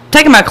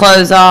taking my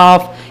clothes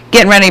off,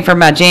 getting ready for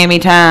my jammy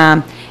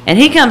time, and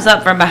he comes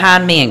up from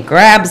behind me and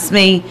grabs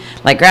me,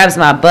 like grabs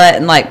my butt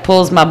and like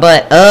pulls my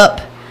butt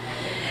up.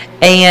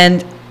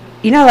 And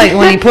you know, like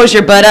when he pulls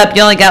your butt up,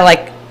 you only got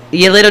like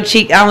your little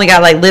cheek. I only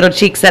got like little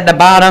cheeks at the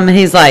bottom. And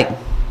he's like,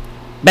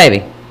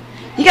 "Baby,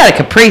 you got a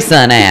Capri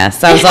Sun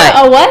ass." I was like,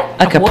 A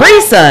what? A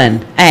Capri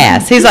Sun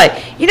ass. He's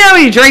like, you know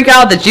when you drink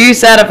all the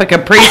juice out of a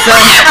Capri Sun?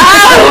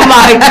 Oh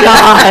my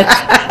God.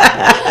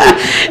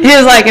 He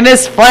was like, and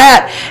it's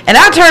flat. And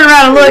I turned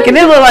around and look, and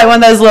it looked like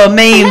one of those little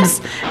memes,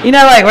 you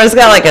know, like where it's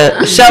got like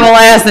a shovel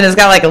ass and it's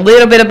got like a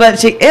little bit of butt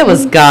cheek. It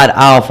was god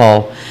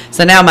awful.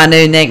 So now my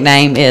new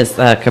nickname is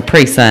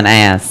Capri Sun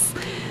ass.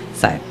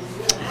 So.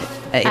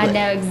 I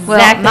know exactly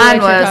Well,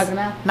 what you're talking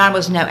about. mine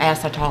was no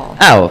ass at all.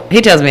 Oh,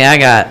 he tells me I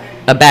got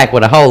a back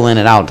with a hole in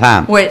it all the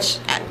time. Which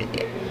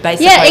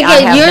basically Yeah,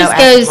 I have yours no ass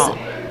goes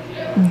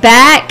at all.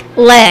 back,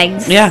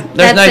 legs. Yeah,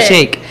 there's That's no it.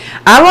 cheek.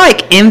 I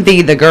like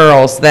envy the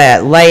girls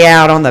that lay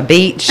out on the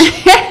beach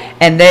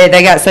and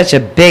they got such a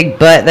big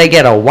butt. They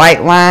get a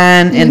white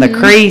line in the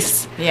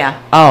crease.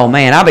 Yeah. Oh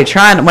man, I'll be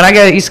trying when I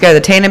used to go to the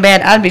tanning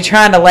bed, I'd be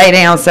trying to lay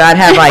down so I'd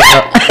have like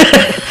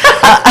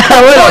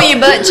a little, Pull your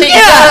butt cheeks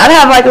yeah, up. I'd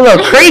have like a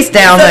little crease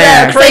down So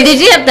there. that So did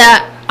you have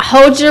to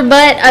hold your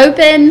butt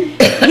open?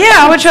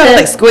 Yeah, I would try to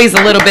like squeeze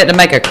a little bit to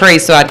make a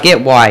crease so I'd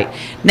get white.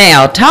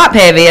 Now, top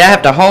heavy, I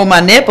have to hold my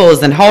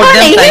nipples and hold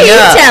Honey, them who thing you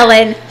up.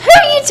 telling?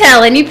 Who you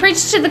telling? You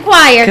preach to the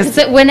choir. 'Cause-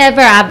 Because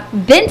whenever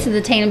I've been to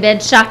the tanning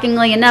bed,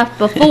 shockingly enough,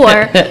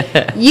 before,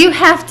 you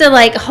have to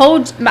like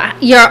hold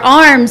your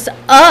arms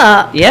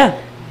up. Yeah.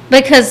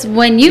 Because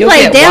when you You'll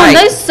lay get down, white.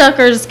 those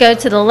suckers go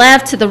to the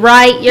left, to the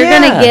right. You're Yeah.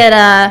 gonna get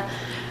a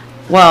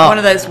Well, One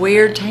of those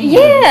weird tans. yeah.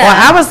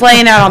 Well, I was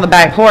laying out on the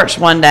back porch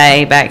one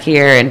day back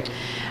here, and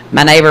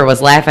my neighbor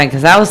was laughing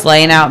because I was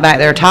laying out back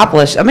there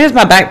topless. I mean, it's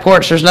my back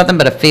porch. There's nothing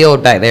but a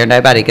field back there.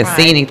 Nobody could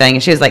see Right. anything.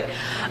 And she was like,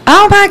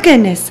 "Oh my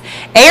goodness,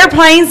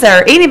 airplanes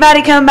or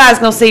anybody coming by is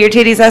gonna see your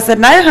titties." I said,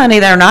 "No, honey,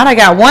 they're not. I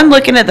got one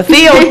looking at the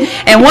field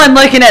and one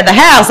looking at the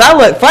house. I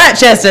look flat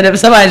chested. If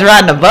somebody's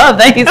riding above,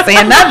 they ain't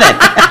seeing nothing."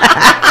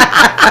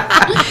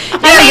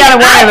 You ain't gotta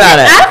worry about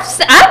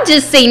it. I've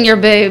just seen your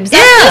boobs. I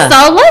Yeah. just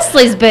saw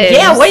Leslie's boobs.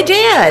 Yeah, we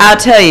did. I'll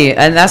tell you,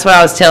 and that's what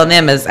I was telling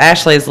them is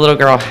Ashley's little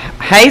girl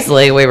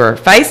Hazley. We were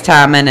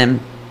FaceTiming, and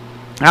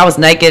I was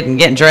naked and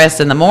getting dressed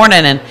in the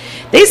morning, and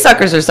these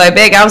suckers are so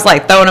big. I was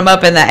like throwing them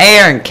up in the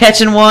air and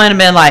catching one, and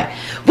being like,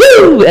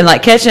 "Woo!" and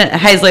like catching.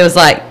 Hazley was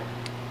like,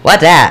 "What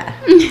that?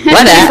 What She's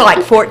that?"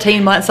 like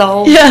 14 months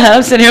old. Yeah,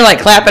 I'm sitting here like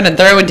clapping and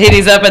throwing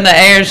titties up in the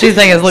air, and she's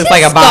thinking it looks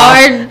like a ball.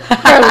 Scarred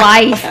her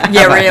life.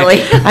 Yeah,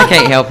 really. I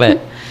can't help it.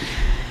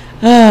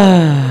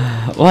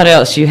 What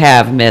else you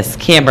have, Miss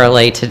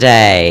Kimberly,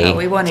 today? Oh,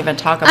 we won't even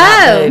talk about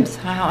Oh. boobs.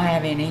 I don't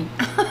have any.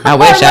 I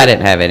wish I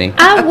didn't have any.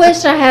 I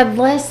wish I had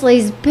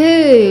Leslie's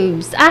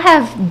boobs. I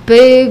have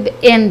boob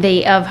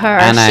envy of her.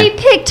 I know. She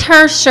picked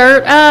her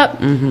shirt up,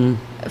 Mm-hmm.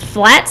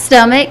 flat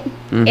stomach.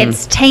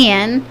 It's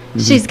tan.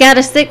 She's got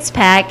a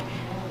 6-pack,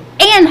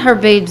 and her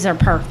boobs are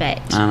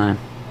perfect. I know.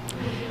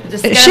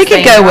 Disgusting, She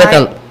could go with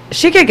right?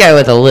 She could go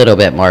with a little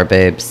bit more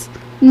boobs,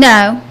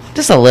 No,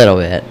 just a little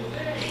bit.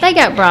 they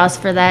got bras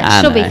for that.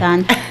 I She'll be know.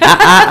 fine.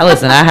 I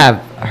listen. I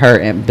have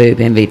her boob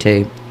envy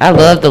too. I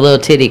love the little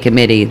titty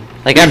committee.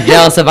 Like I'm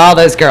jealous of all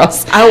those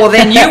girls. Oh, well,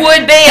 then you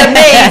would be a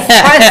me.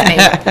 Trust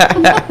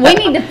me. We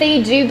need to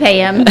feed you,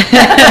 Pam.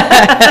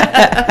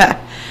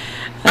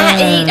 I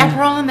eat, I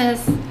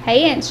promise.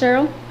 Hey, Aunt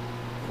Cheryl.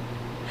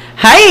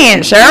 Hey,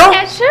 Aunt Cheryl.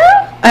 Aunt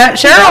Cheryl?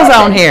 Cheryl's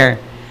on here.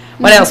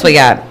 What else we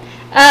got?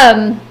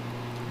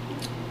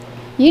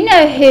 You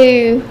know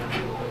who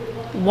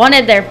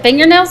wanted their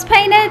fingernails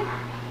painted?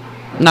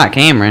 Not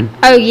Cameron.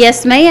 Oh,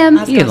 yes, ma'am.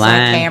 I was You going to say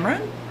lying.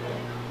 Cameron.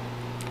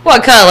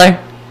 What color?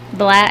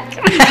 Black.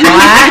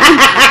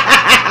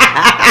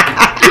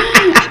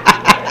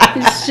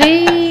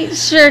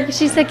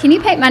 She said, "Can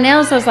you paint my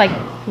nails?" I was like,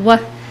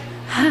 "What?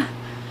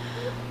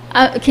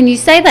 Can you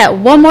say that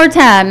one more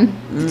time?"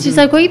 She's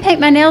like, "Will you paint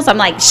my nails?" I'm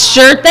like,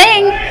 "Sure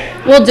thing.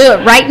 We'll do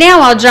it right now.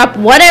 I'll drop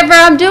whatever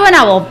I'm doing.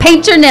 I will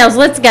paint your nails.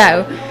 Let's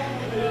go."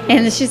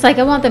 And she's like,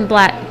 "I want them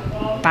black."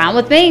 Fine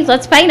with me.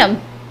 Let's paint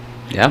them.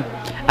 Yeah,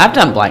 I've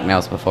done black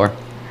nails before.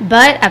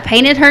 But I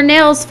painted her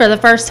nails for the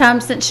first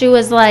time since she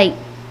was like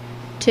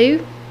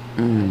 10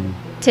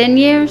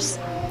 years.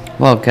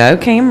 Well, go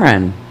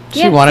Cameron.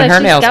 She Yeah, wanted so her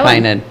she's nails going.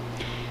 painted.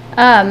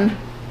 Um,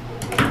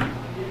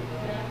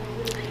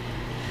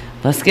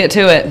 Let's get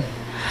to it.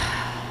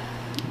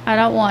 I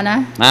don't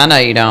wanna. I know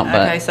you don't,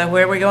 but Okay, so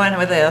where are we going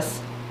with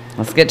this?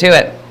 let's get to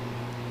it.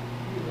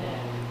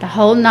 The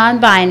whole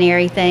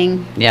non-binary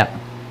thing. Yep.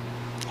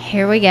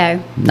 Here we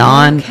go.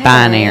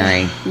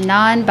 Non-binary.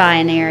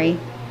 Non-binary.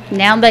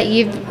 Now that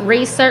you've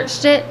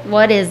researched it,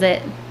 what is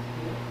it?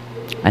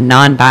 A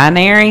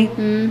non-binary?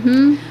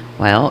 Mm-hmm.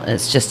 Well,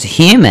 it's just a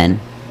human.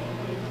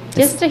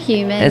 Just a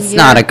human. It's You're-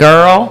 not a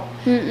girl.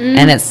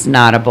 and it's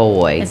not a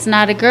boy. It's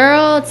not a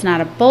girl. It's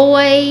not a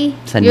boy.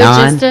 It's a You're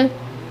just a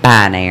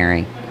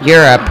non-binary.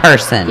 You're a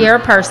person. You're a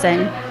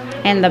person.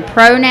 And the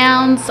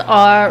pronouns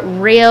are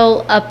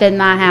real up in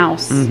my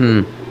house.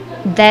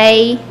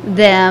 They,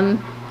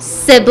 them,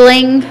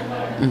 sibling,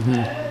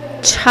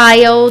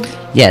 child,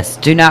 Yes,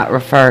 do not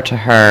refer to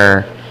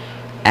her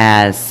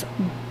as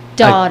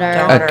daughter.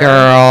 a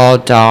girl,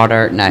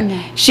 daughter.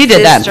 No. She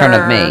did that in front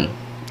of Sister. me.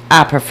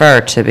 I prefer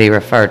to be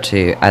referred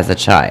to as a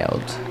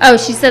child. Oh,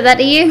 she said that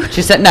to you?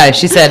 She said, no,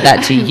 she said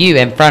that to you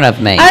in front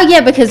of me. Oh, yeah,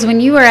 because when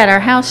you were at our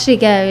house, she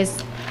goes,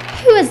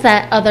 who is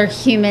that other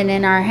human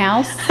in our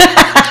house?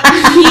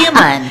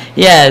 Human.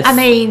 Yes. I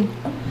mean,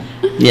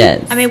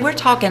 yes. we're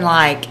talking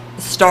like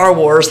Star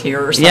Wars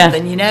here or Yeah.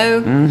 something, you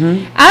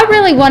know? I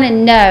really want to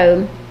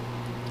know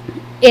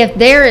if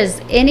there is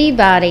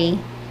anybody,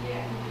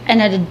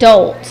 an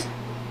adult,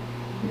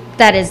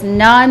 that is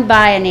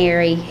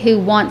non-binary who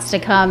wants to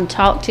come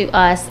talk to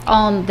us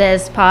on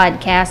this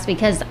podcast,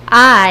 because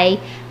I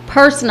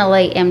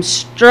personally am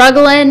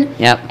struggling.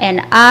 Yep.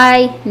 And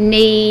I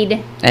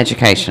need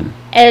Education.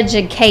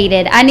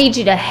 educated. I need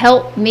you to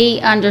help me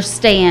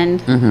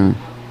understand.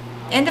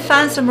 And to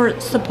find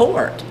some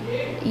support.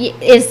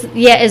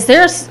 Is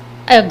there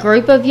a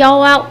group of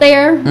y'all out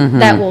there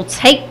that will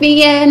take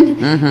me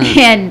in?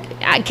 And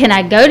can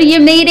I go to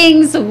your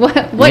meetings?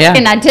 What Yeah.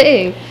 can I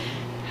do?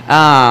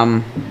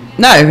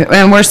 No,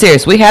 and we're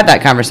serious. We had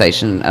that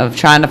conversation of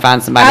trying to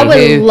find I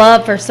somebody would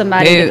love for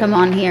somebody to who- come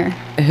on here.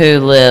 who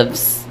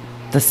lives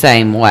the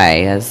same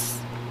way as.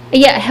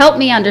 Yeah, help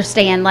me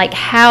understand like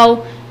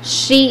how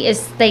she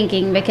is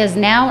thinking, because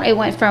now it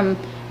went from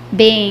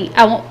being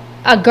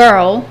a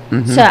girl,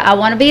 so I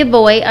want to be a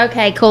boy.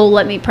 Okay, cool.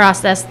 Let me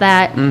process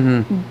that.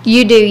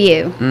 You do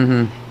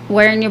you.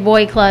 Wearing your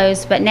boy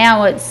clothes, but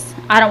now it's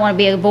I don't want to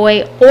be a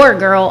boy or a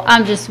girl.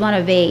 I just want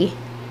to be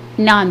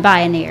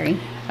non-binary,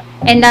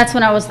 and that's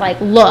when I was like,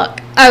 look,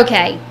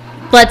 okay,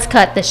 let's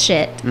cut the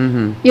shit.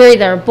 You're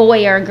either a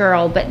boy or a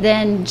girl. But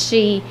then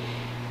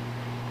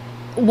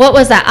what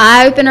was an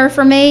eye-opener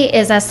for me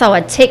is I saw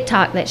a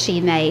TikTok that she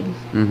made.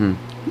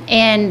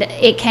 And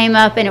it came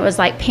up, and it was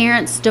like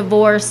parents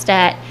divorced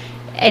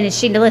and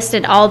she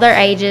listed all their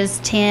ages,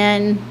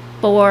 10,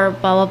 4,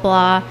 blah, blah,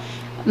 blah.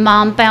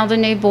 Mom found a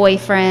new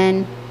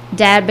boyfriend.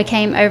 Dad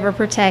became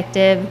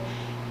overprotective.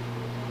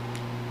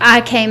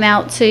 I came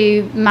out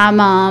to my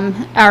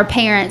mom, our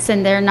parents,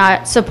 and they're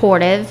not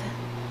supportive.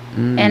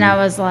 And I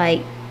was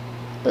like,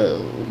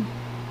 ooh.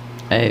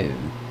 Oh.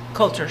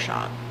 Culture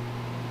shock.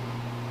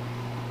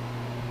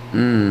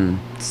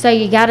 So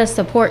you got to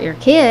support your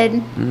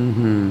kid.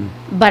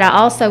 But I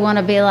also want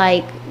to be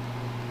like,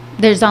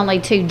 there's only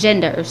 2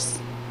 genders.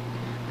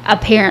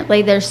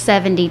 Apparently, there's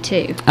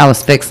 72. I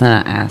was fixing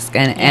to ask,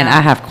 and I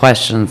have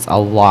questions, a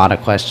lot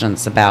of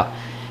questions about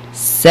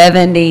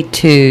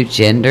 72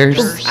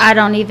 genders. I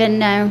don't even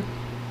know.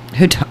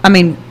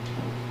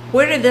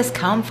 Where did this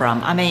come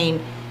from?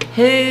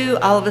 Who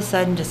all of a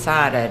sudden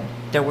decided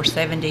there were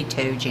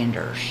 72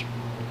 genders?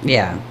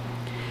 Yeah.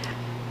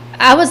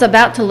 I was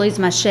about to lose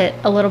my shit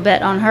a little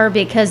bit on her,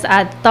 because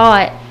I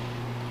thought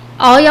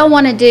all y'all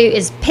want to do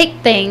is pick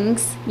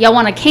things. Y'all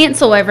want to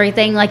cancel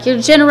everything. Like, your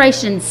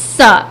generation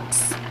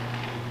sucks.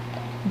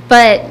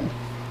 But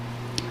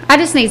I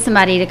just need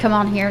somebody to come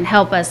on here and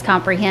help us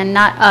comprehend,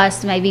 not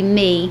us, maybe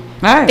me,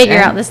 Right, figure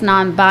yeah. out this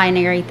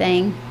non-binary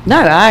thing. No,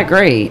 I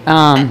agree.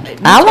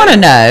 I want to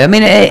know.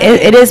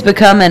 It is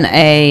becoming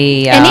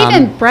a. And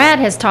even Brad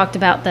has talked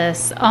about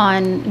this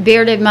on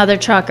Bearded Mother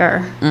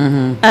Trucker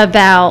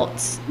about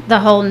the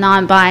whole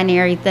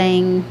non-binary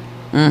thing.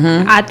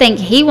 I think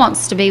he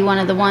wants to be one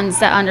of the ones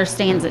that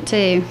understands it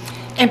too.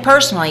 And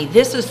personally,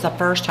 this is the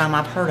first time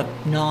I've heard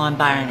of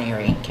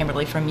non-binary,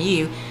 Kimberly, from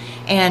you.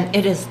 And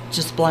it has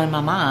just blown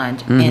my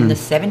mind. And the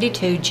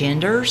 72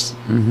 genders,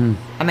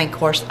 of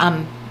course,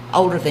 I'm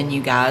older than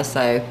you guys,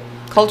 so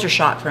culture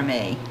shock for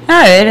me.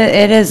 No,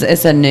 it is.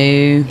 It's a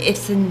new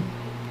It's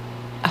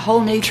a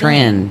whole new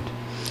trend.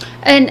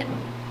 And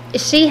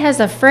she has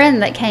a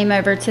friend that came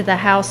over to the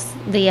house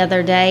the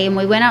other day, and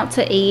we went out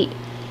to eat.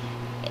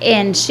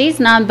 And she's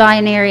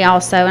non-binary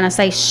also, and I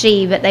say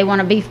she, but they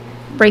want to be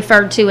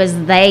referred to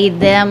as they,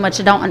 them, which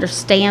I don't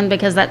understand,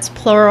 because that's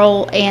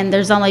plural and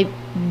there's only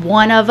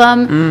one of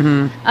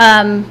them.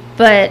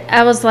 But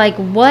I was like,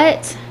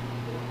 what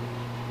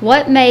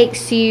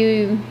makes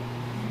you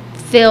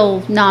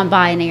feel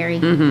non-binary?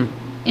 And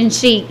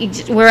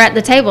we're at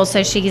the table,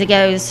 so she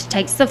goes,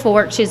 takes the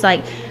fork. She's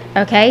like,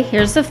 okay,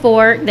 here's the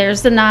fork,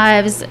 there's the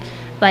knives.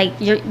 Like,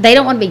 they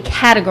don't want to be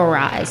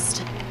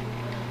categorized.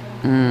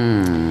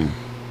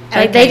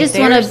 Like, they just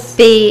want to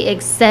be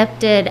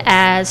accepted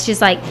as,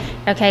 she's like,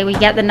 okay, we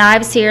got the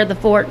knives here, the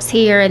forks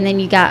here, and then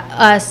you got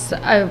us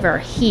over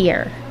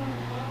here.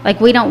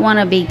 Like, we don't want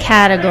to be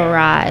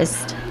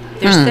categorized,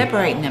 They're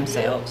separating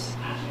themselves.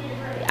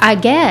 I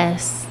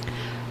guess.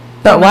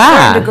 But To a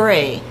why? certain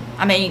degree.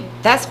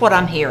 That's what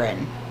I'm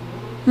hearing.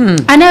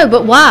 I know,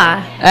 but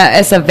why?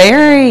 It's a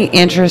very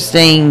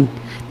interesting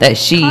that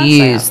she Concept.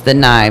 used the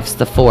knives,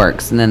 the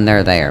forks, and then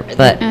they're there.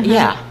 But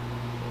Yeah.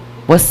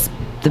 what's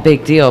the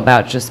big deal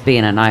about just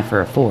being a knife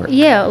or a fork?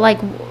 Yeah, like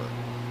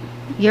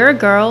you're a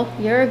girl,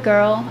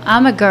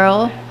 I'm a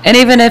girl. And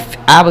even if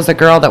I was a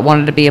girl that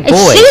wanted to be a boy.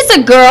 If she's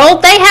a girl,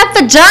 they have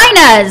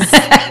vaginas.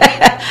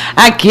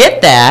 I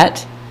get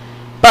that.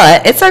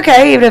 But it's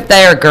okay even if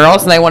they are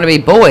girls and they want to be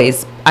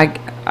boys.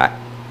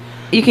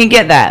 You can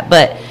get that.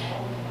 But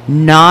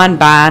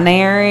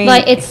non-binary.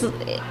 Like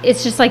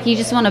it's just like you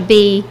just want to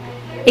be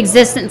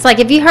existence. Like,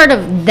 have you heard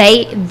of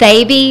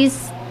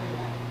babies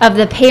of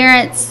the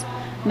parents?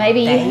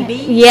 Maybe. Baby?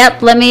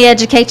 Yep. Let me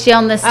educate you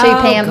on this too,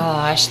 Pam. Oh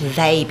gosh,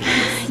 babies.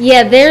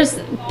 Yeah, there's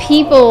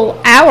people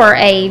our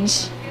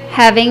age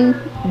having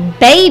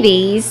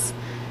babies,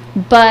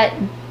 but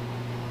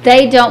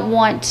they don't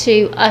want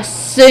to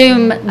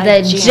assume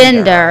the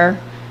gender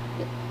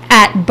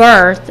at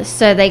birth,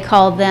 so they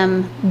call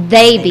them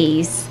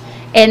babies,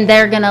 and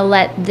they're going to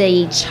let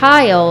the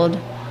child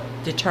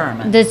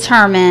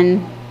determine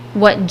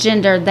what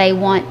gender they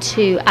want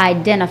to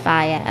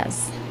identify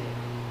as.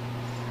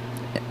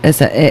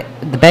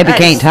 The baby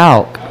can't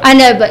talk. I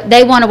know, but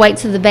they want to wait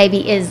till the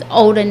baby is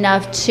old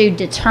enough to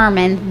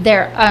determine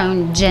their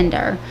own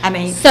gender. I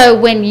mean, so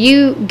when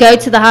you go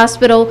to the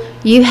hospital,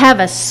 you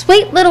have a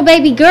sweet little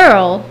baby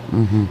girl.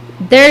 Mm-hmm.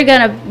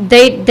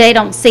 They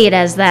don't see it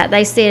as that.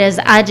 They see it as,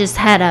 I just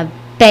had a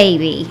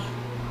baby.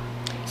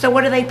 so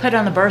what do they put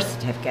on the birth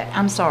certificate?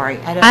 I'm sorry,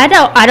 I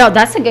don't.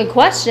 That's a good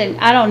question.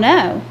 I don't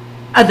know.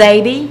 A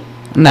baby?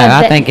 No,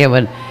 I think it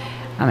would.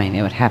 I mean,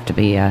 it would have to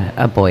be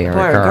a boy or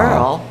a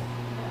girl.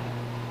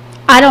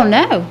 I don't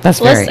know. That's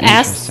very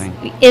interesting.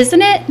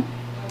 Isn't it?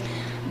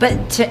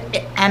 But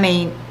I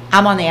mean,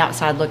 I'm on the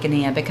outside looking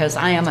in because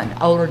I am an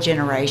older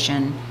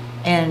generation,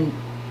 and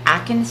I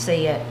can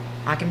see it.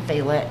 I can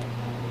feel it.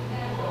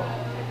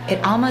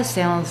 It almost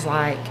sounds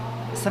like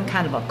some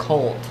kind of a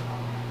cult.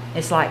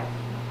 It's like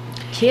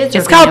kids.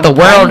 It's called the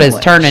world is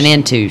turning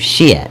into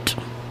shit.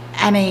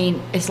 I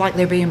mean, it's like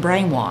they're being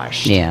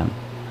brainwashed. Yeah.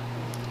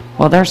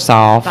 Well, they're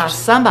soft. By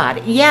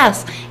somebody,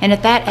 yes. And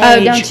at that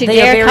age, Don't you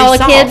they are dare very call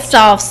soft. a kid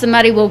soft.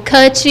 Somebody will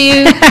cut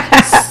you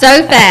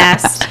so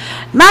fast.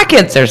 My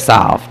kids are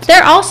soft.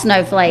 They're all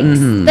snowflakes.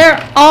 Mm-hmm.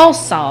 They're all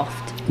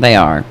soft. They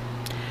are.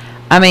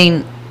 I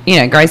mean,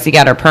 Gracie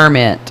got her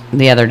permit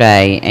the other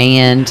day,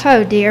 and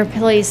Oh dear,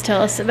 please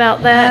tell us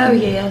about that. Oh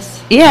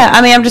yes. yeah,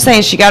 I mean, I'm just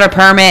saying she got her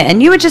permit,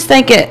 and you would just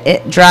think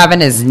it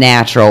driving is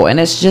natural, and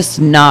it's just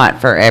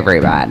not for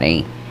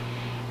everybody.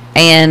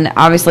 And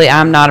obviously,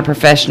 I'm not a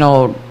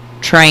professional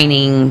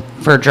training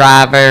for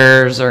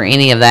drivers or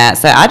any of that,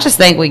 so I just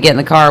think we get in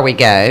the car, we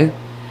go.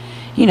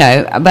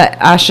 But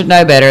I should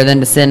know better than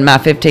to send my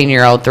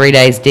 15-year-old 3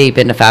 days deep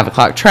into 5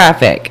 o'clock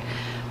traffic.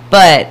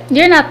 But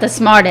You're not the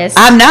smartest.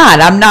 I'm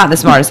not the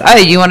smartest. Oh,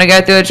 you want to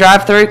go through a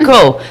drive-through?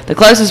 Cool. The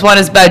closest one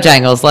is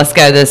Bojangles. Let's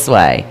go this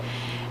way.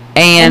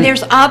 And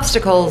there's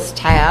obstacles,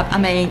 Tab. I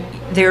mean,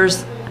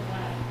 there's.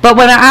 But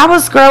when I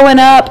was growing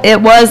up,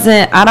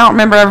 I don't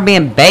remember ever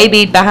being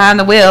babied behind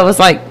the wheel. It was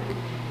like,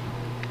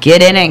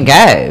 get in and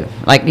go.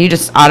 Like, you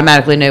just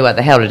automatically knew what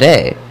the hell to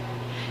do.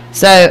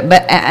 So,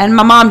 and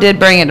my mom did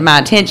bring it to my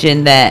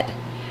attention that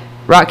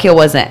Rock Hill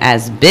wasn't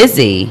as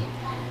busy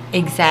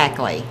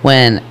Exactly.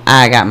 when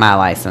I got my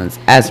license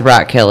as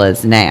Rock Hill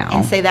is now.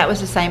 And see, that was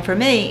the same for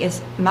me.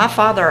 Is my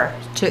father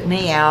took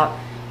me out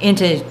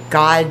into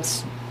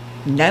God's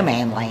no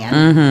man land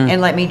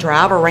and let me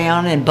drive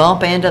around and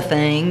bump into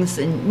things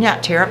and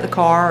not tear up the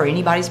car or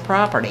anybody's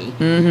property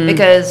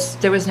because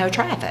there was no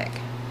traffic.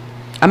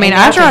 I mean,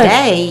 and I drove.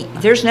 today,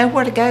 there's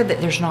nowhere to go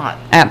that there's not.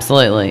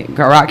 Absolutely.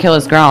 Rock Hill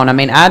has grown. I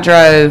mean, I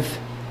drove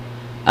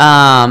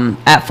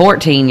at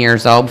 14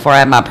 years old before I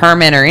had my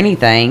permit or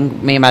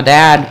anything. Me and my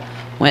dad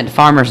went to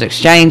Farmers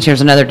Exchange.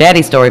 Here's another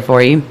daddy story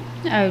for you.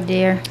 Oh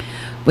dear.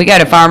 We go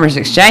to Farmers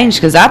Exchange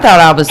because I thought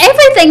I was.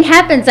 Everything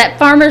happens at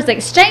Farmers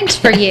Exchange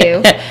for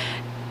you.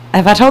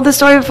 Have I told this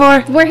story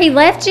before? Where he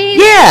left you?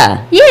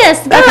 Yeah.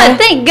 Yes, God, Okay.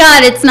 thank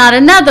God it's not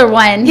another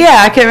one. Yeah,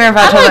 I can't remember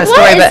if I I'm told like, that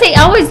story. what is But he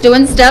always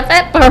doing stuff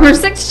at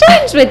Farmers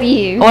Exchange with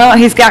you? well,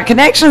 he's got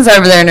connections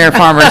over there near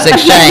Farmers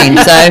Exchange.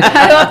 So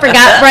Oh, I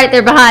forgot right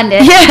there behind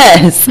it.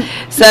 yes.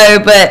 So,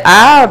 but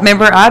I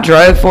remember I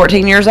drove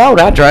 14 years old.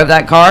 I drove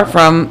that car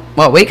from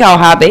what we call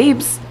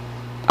Habib's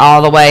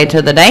all the way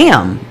to the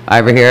dam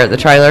over here at the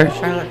trailer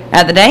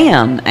at the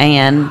dam.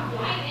 And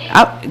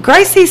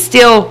Gracie's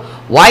still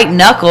white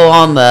knuckle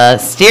on the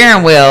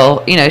steering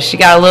wheel. She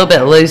got a little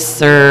bit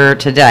looser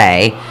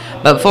today.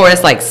 But before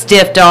it's like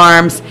stiffed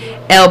arms,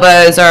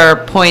 elbows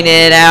are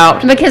pointed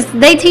out. Because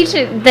they teach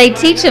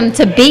them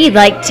to be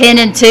like 10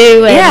 and 2.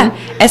 And Yeah,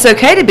 it's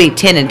okay to be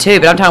 10 and 2,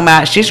 but I'm talking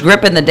about she's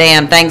gripping the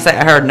damn things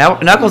that her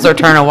knuckles are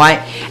turning white.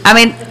 I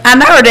mean, I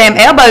know her damn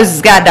elbows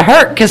has got to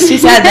hurt because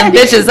she's had them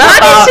bitches up.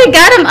 Why did she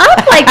got them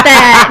up like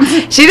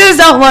that? She just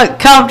don't look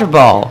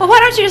comfortable. Well, why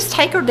don't you just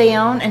take her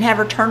down and have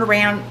her turn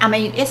around? I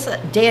mean, it's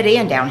a dead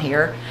end down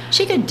here.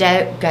 She could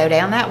go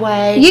down that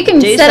way. You can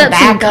do set up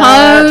some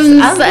backups.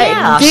 cones, Oh,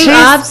 yeah. do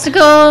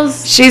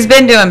obstacles. She's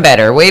been doing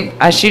better.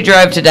 She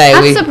drove today.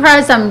 I'm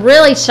surprised. I'm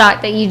really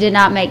shocked that you did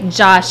not make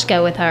Josh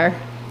go with her.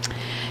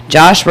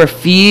 Josh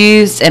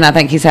refused, and I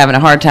think he's having a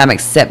hard time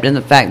accepting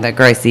the fact that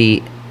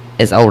Gracie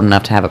is old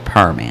enough to have a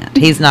permit.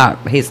 He's not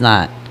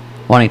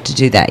wanting to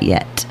do that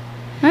yet.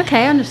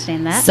 Okay, I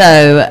understand that.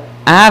 So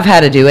I've had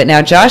to do it.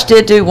 Now, Josh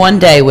did do one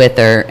day with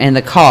her in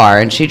the car,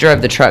 and she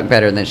drove the truck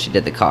better than she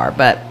did the car.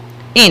 But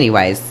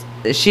anyways,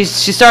 she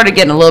started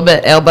getting a little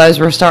bit, elbows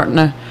were starting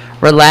to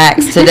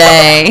relax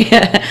today.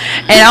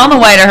 And on the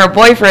way to her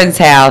boyfriend's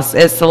house,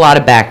 it's a lot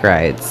of back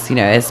roads. You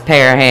know, it's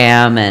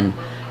Parham and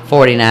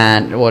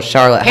 49, well,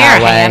 Charlotte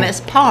Parham Highway. is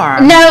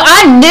Parm. No,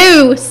 I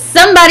knew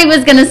somebody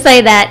was going to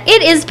say that.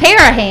 It is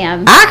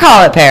Parham. I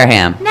call it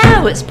Parham.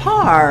 No, it's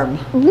Parm.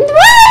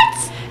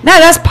 What? No,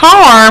 that's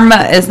Parm.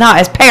 It's not.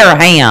 It's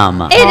Parham.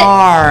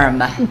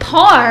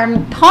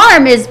 Parm.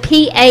 Parm is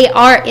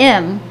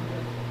Parm.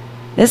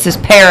 This is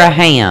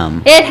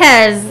Parham. It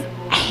has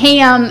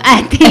ham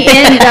at the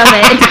end of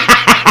it.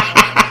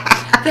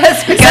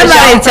 That's because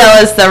Somebody y'all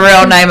tell us the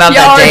real name of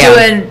y'all the are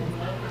dam. doing.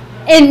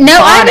 And no,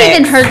 I've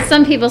even Phonics. heard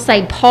some people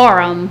say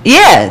Parham.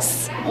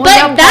 Yes. But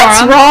no, that's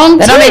Parham. wrong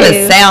They too. don't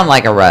even sound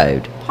like a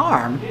road.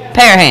 Parm.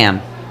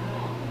 Parham.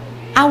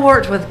 I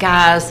worked with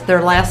guys.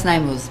 Their last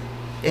name was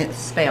it's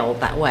spelled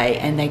that way,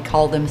 and they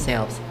called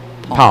themselves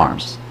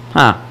Parms.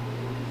 Huh.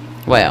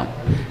 Well.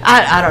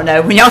 I don't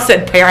know. When y'all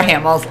said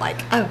Parham, I was like,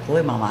 oh,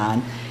 blew my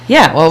mind.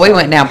 Yeah. Well, we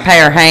went down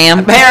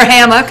Parham.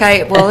 Parham.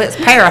 Okay. Well, it's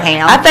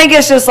Parham. I think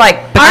it's just like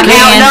I'm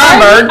pecan.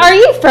 outnumbered. Are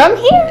you from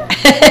here?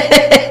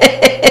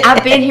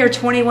 I've been here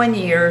 21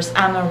 years.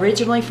 I'm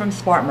originally from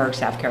Spartanburg,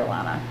 South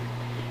Carolina.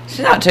 It's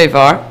not too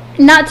far.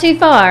 Not too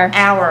far.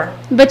 Hour.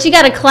 But you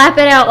got to clap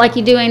it out like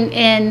you do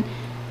in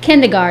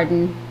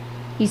kindergarten.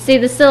 You see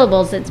the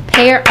syllables. It's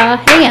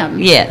Parham.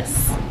 Yes.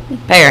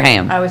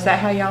 Parham. Oh, is that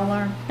how y'all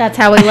learn? That's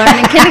how we learn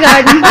in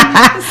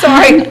kindergarten.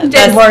 Sorry,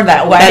 didn't learn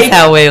that way. That's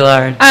how we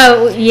learned.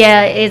 Oh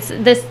yeah, it's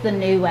this the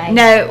new way.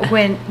 No,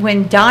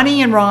 when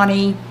Donnie and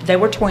Ronnie, they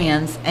were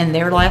twins, and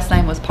their last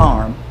name was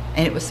Parm,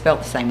 and it was spelled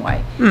the same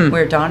way.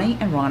 We're Donnie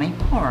and Ronnie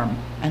Parm,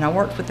 and I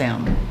worked with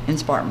them in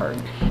Spartanburg.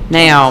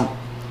 Now,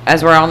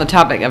 as we're on the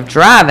topic of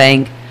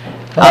driving,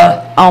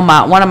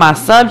 on one of my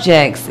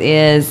subjects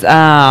is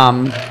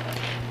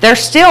there's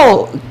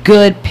still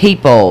good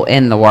people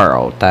in the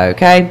world, though.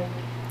 Okay.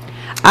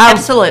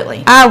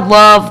 Absolutely. I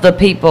love the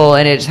people,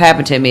 and it just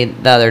happened to me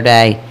the other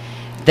day,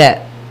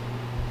 that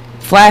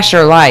flash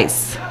their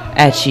lights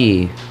at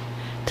you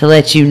to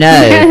let you know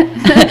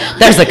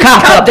there's a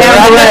cop up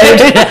down the road.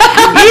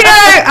 You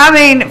know, I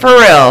mean, for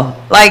real.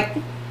 Like,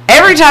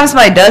 every time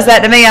somebody does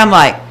that to me, I'm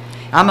like,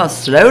 I'm gonna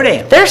slow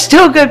down. there's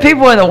still good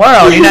people in the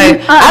world, you know.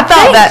 I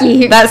thought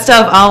thank you. that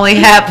stuff only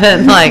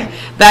happened, like,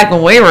 back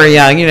when we were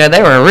young. You know,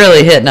 they were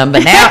really hitting them.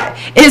 But now,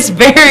 it's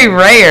very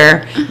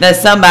rare that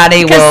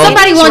somebody will... Because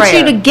somebody It's wants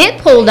you rare. to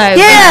get pulled over.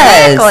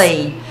 Yes.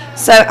 Exactly.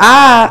 So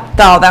I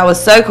thought that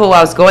was so cool. I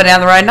was going down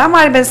the road, and I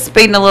might have been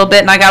speeding a little bit,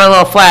 and I got a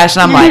little flash,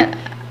 and I'm like,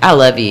 I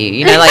love you.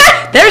 You know,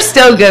 like, there's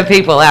still good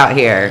people out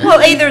here.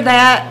 Well, either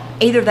that,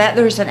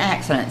 there's an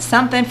accident,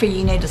 something for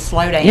you need to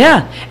slow down.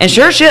 Yeah. And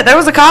sure shit, there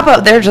was a cop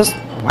up there just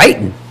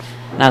waiting.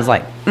 And I was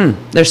like,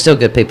 there's still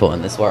good people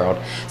in this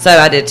world. So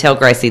I did tell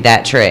Gracie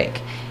that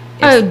trick.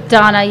 Oh,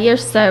 Donna, you're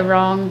so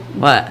wrong.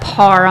 What?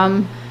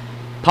 Parham.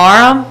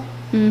 Parham?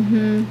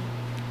 Mm-hmm.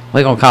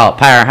 We're going to call it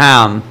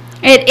Parham.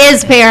 It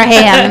is Parham.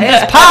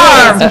 It's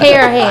Parm. It is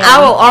Parham. I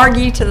will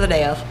argue to the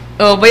death.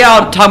 Well, we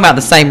all talking about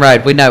the same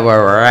road. We know where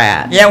we're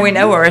at. Yeah, we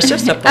know where. It's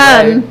just up the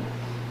road.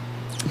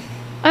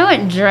 I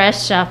went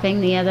dress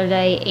shopping the other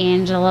day,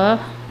 Angela.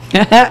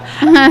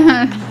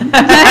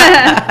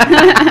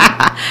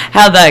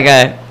 How'd that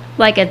go?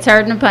 Like a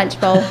turd in a punch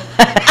bowl.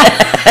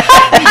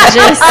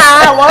 Just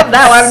I love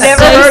that one. I've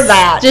never heard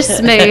that. Just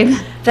smooth.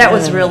 That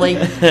was really,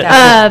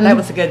 that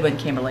was a good one,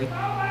 Kimberly.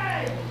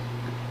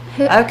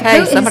 Okay,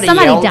 Is somebody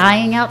somebody yelled.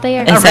 dying out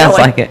there? It sounds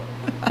really? like it.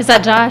 Is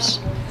that Josh?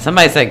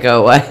 Somebody said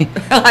go away.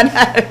 I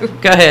know.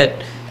 Go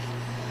ahead.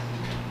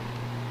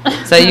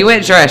 So you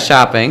went dress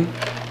shopping.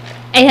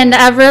 And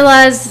I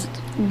realized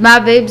my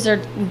boobs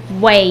are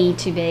way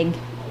too big.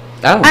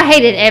 Oh. I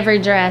hated every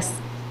dress.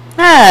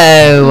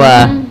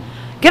 No.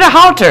 Get a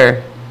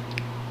halter.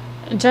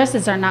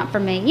 Dresses are not for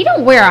me. You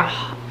don't wear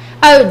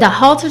the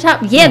halter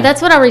top. Yeah,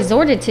 that's what I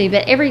resorted to.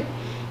 But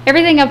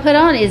everything I put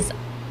on is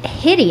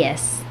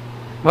hideous.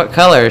 What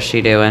color is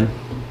she doing?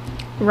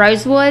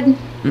 Rosewood.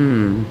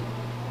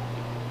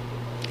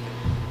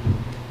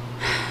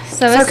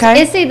 So It's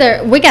okay. it's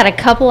either we got a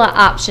couple of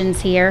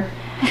options here.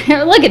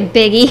 Look at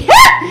Biggie.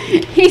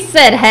 He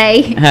said,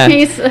 "Hey."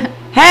 He's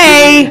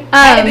Hey.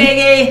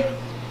 Hey,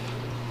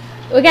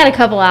 Biggie. we got a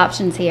couple of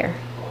options here.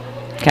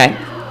 Okay.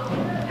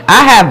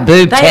 I have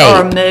boob They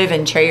are tape.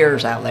 moving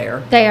chairs out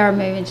there. They are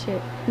moving shit.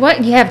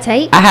 What, you have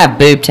tape? I have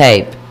boob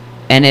tape,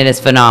 and it is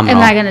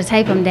phenomenal. Am I going to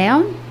tape them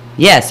down?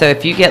 Yeah. So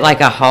if you get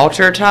like a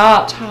halter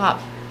top.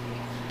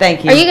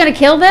 Thank you. Are you going to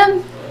kill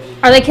them?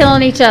 Are they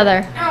killing each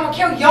other? I'm gonna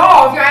kill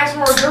y'all if you ask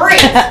for a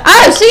drink.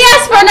 Oh, she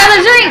asked for another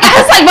drink. I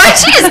was like, what?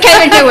 She just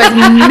came in here with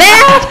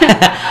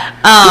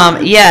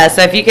mad. Yeah,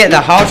 so if you get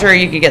the halter,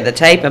 you can get the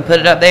tape and put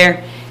it up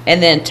there,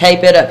 and then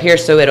tape it up here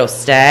so it'll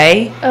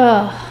stay.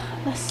 Oh,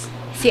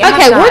 See, I've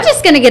Okay, we're got-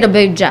 just gonna get a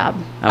boob job.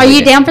 Oh, Are we you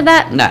do. down for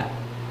that? No.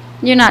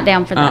 You're not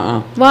down for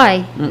that.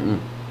 Why?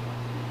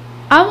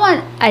 I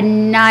want a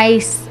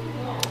nice.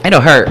 It'll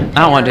hurt. I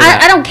don't want to do I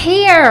that. don't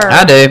care.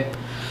 I do.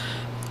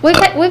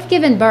 We've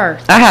given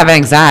birth. I have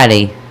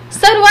anxiety.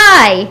 So do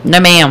I. No,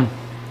 ma'am.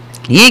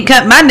 You ain't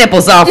cut my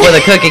nipples off with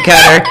a cookie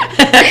cutter.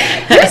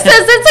 Who says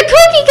it's a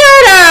cookie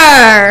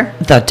cutter?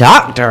 The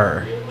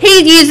doctor.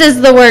 He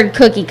uses the word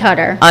cookie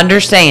cutter.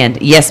 Understand.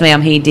 Yes,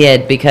 ma'am, he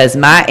did, because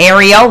my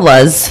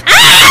areolas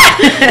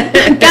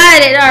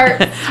God, it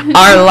hurts.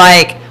 are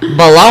like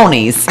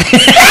balonies.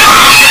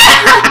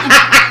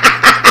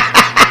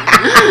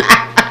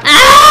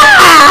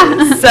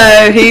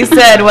 So he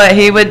said what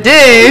he would do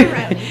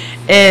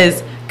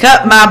is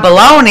cut my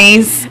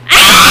balonies.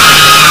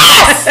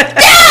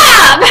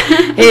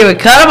 He would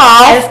cut them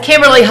off. As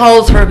Kimberly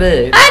holds her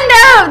boob.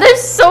 I know. They're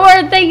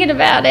sore thinking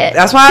about it.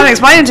 That's why I'm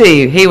explaining to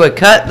you. He would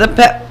cut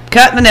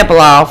the nipple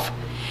off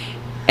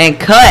and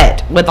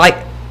cut with like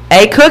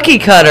a cookie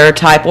cutter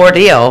type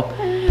ordeal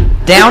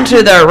down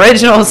to the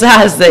original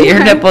size that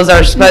your nipples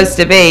are supposed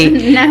to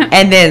be, No.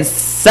 and then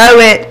sew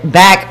it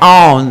back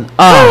on.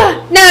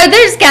 No,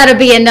 there's got to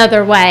be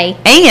another way.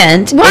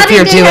 And Why if do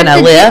you're they doing have a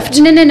to lift,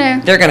 No.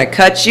 they're going to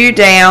cut you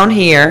down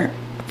here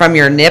from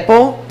your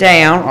nipple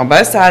down on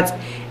both sides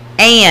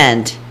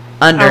and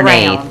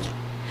underneath. Around.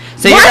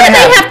 So you're Why going do to they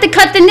have have to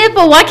cut the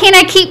nipple? Why can't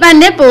I keep my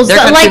nipples? They're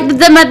gonna Like keep- the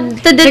Because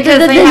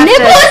they have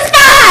nipple to- is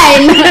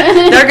fine.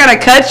 they're going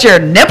to cut your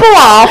nipple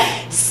off.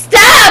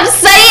 Stop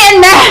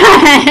saying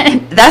that.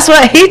 That's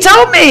what he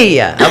told me.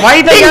 Why do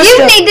you think Then I'm you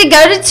still- need to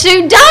go to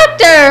 2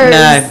 doctors.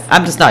 No,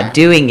 I'm just not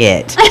doing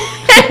it.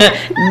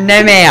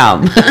 No,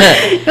 ma'am.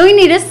 We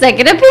need a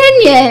second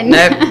opinion.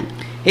 Nope.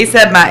 He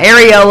said my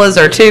areolas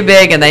are too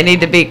big and they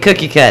need to be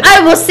cookie cut. I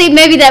will see.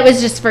 Maybe that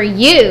was just for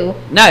you.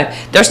 No,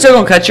 they're still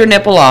gonna cut your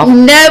nipple off.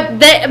 Nope,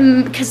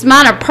 because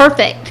mine are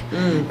perfect.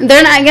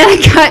 They're not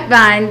gonna cut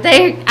mine.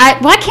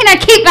 Why can't I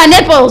keep my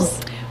nipples?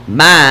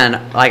 Mine,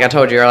 like I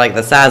told you, are like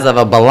the size of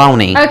a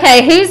baloney.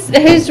 Okay,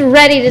 who's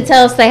ready to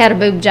tell us they had a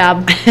boob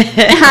job?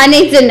 I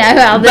need to know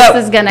how this But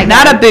is gonna go.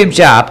 not a boob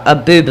job, a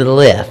boob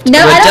lift. No,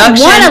 I don't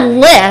want a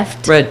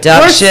lift.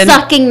 Reduction. We're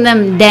sucking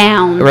them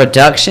down.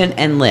 Reduction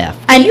and lift.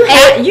 An You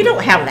eight-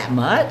 don't have that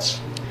much.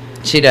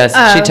 She does.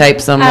 Oh, She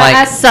tapes them I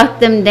like. suck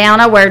them down.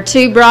 I wear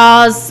 2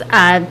 bras,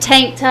 a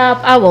tank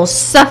top. I will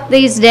suck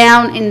these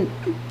down and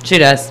She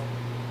does.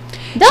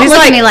 don't She's look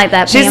like- at me like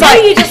that. she's Pam.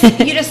 like-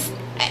 You just.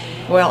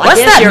 Well, I What's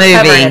guess that you're movie?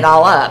 covering it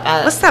all up.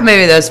 What's that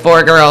movie? Those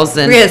 4 girls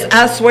and Riz,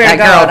 I swear that to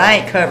God, girl I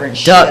ain't covering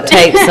shit. duct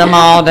tapes them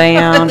all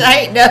down. There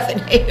ain't nothing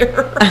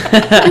here.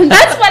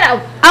 That's what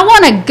I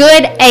want, a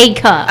good A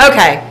cup.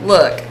 Okay,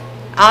 look.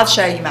 I'll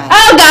show you mine.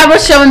 Oh God, we're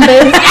showing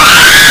boobs.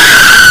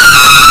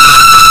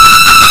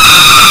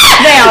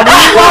 Now, do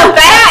you want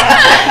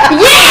that?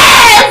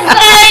 Yes,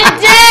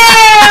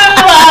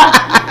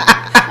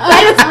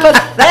 That is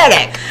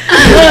pathetic.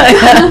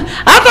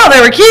 I thought they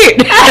were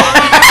cute.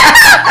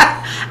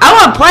 I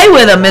want to play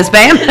with them, Miss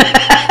Pam.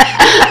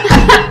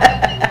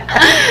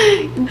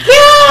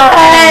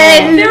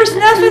 God. There's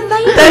nothing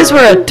there. Those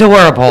were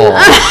adorable.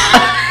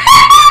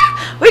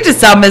 We just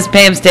saw Miss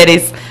Pam's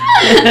titties.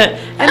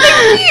 And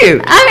they're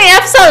cute. I mean,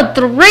 I've sold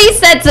 3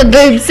 sets of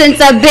boobs since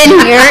I've been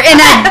here,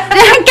 and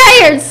I got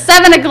here at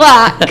 7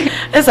 o'clock.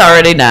 It's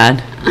already 9.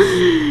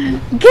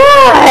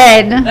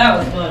 God. That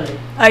was funny.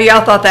 Oh,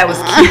 y'all thought that was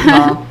cute,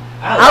 Mom.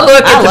 I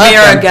looked I at the love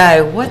mirror them. and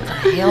go, what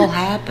the hell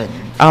happened?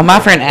 Oh,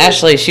 my friend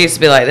Ashley, she used to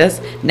be like this.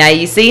 Now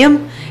you see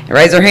them,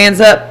 raise her hands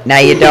up. Now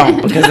you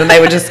don't, because then they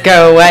would just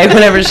go away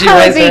whenever she That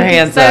would raised her be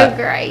hands so up.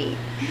 great.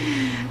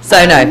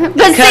 So no, But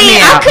cut see,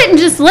 me I out. couldn't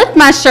just lift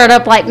my shirt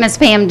up like Miss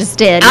Pam just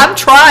did. I'm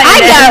trying. I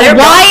got They're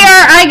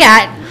wire. I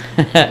got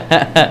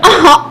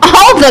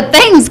all the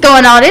things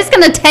going on. It's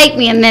going to take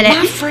me a minute.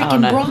 My freaking Oh,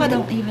 no. bra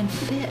don't even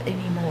fit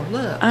anymore.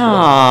 Look.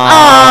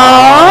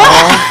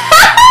 Aww.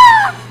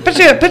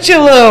 Put your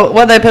little,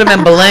 what they put them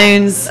in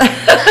balloons,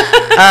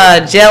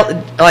 gel,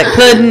 like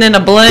pudding in a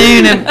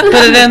balloon and put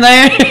it in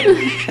there.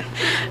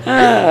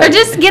 Or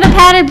just get a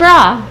padded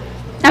bra.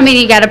 I mean,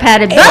 you got a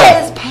padded It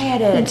butt. is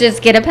padded.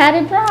 Just get a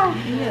padded bra.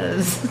 It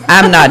is.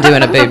 I'm not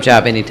doing a boob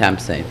job anytime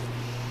soon.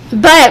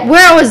 But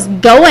where I was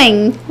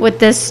going with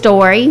this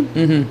story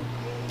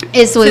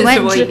is we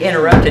went Since we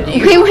interrupted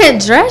you. we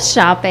went dress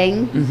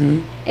shopping,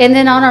 and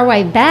then on our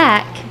way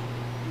back,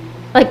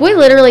 like we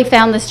literally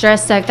found this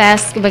dress so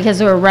fast because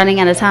we were running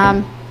out of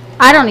time.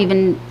 I don't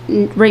even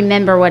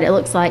remember what it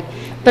looks like.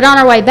 But on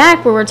our way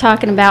back, we were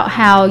talking about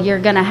how you're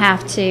gonna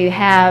have to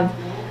have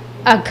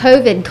a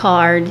COVID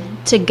card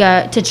to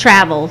go to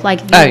travel, like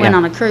if you Oh, went yeah.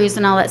 on a cruise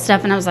and all that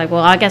stuff. And I was like,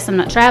 well, I guess I'm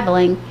not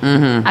traveling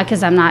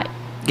because I'm not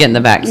Getting the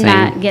vaccine.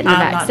 not getting the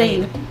I'm not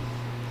vaccine. either.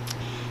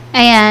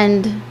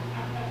 And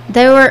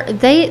they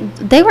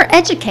were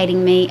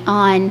educating me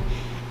on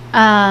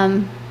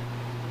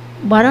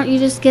why don't you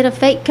just get a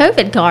fake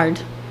COVID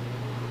card?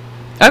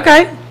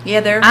 Okay.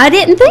 Yeah, I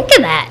didn't think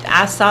of that.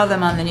 I saw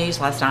them on the news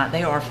last night.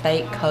 They are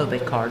fake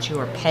COVID cards. You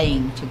are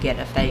paying to get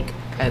a fake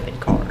COVID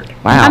card.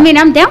 Wow. I mean,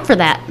 I'm down for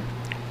that.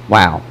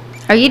 wow.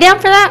 Are you down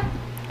for that?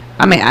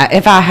 I mean,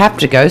 if I have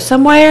to go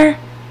somewhere,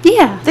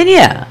 Yeah. then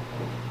yeah.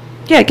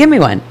 Yeah, give me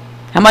one.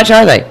 How much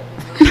are they?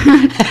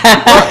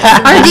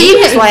 Or do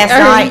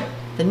you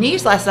The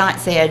news last night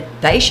said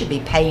they should be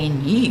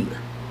paying you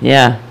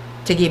Yeah.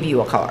 to give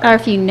you a card. Or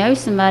if you know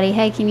somebody,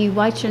 hey, can you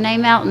write your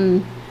name out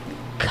and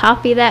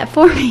copy that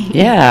for me?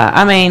 Yeah,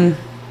 I mean,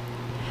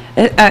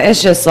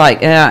 it's just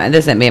like,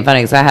 this isn't being funny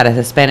because I had a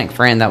Hispanic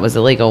friend that was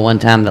illegal one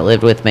time that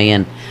lived with me.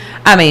 And,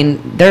 I mean,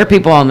 there are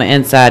people on the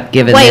inside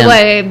giving them.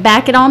 Wait,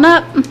 back it on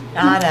up.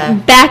 I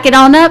know. Back it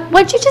on up.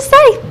 What'd you just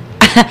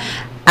say?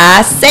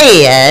 I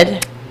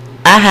said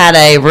I had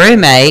a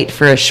roommate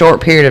for a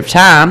short period of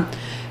time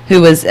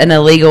who was an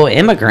illegal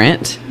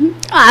immigrant.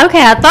 Oh,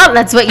 okay, I thought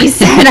that's what you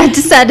said. I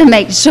just had to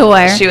make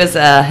sure. She was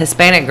a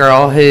Hispanic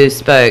girl who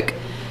spoke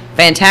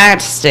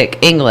fantastic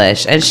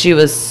English, and she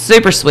was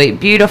super sweet,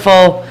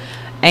 beautiful,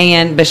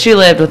 but she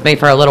lived with me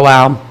for a little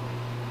while,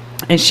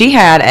 and she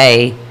had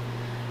a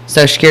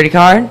Social Security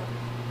card,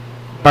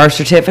 birth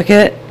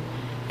certificate,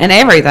 and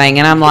everything.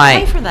 And I'm Pay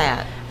like, for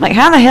that.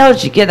 how the hell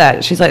did you get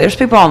that? She's like, there's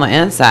people on the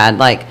inside.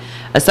 Like,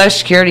 a Social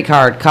Security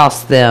card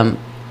costs them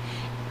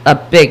a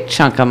big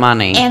chunk of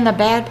money. And the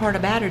bad part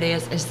about it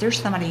is there's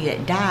somebody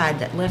that died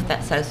that left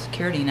that Social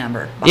Security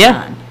number Yeah.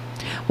 behind.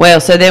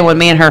 Well, so then when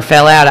me and her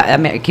fell out, I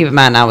mean, keep in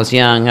mind I was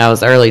young. I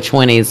was early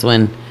 20s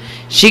when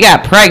she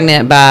got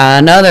pregnant by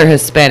another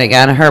Hispanic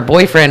guy, and her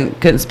boyfriend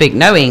couldn't speak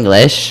no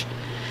English.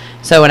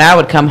 So when I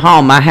would come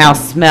home, my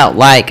house smelled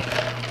like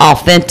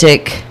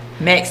authentic,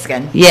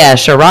 Mexican. yeah,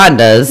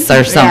 Sharonda's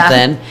or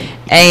something.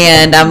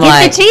 And I'm Get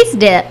like, the cheese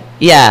dip.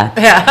 yeah.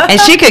 Yeah.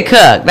 And she could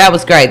cook. That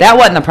was great. That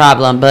wasn't the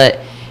problem, but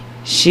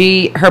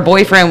her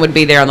boyfriend would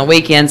be there on the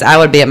weekends. I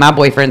would be at my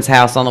boyfriend's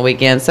house on the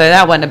weekends, so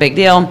that wasn't a big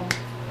deal.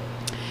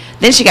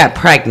 Then she got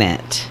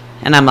pregnant,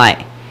 and I'm like,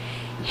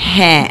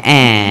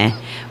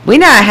 we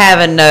not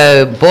having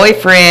no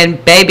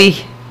boyfriend,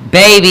 baby,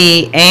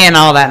 and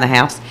all that in the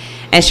house.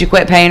 And she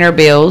quit paying her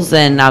bills,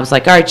 and I was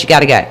like, all right, you got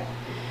to go.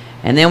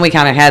 And then we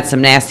kind of had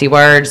some nasty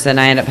words, and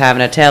I ended up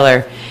having to tell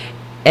her,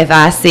 if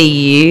I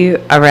see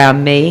you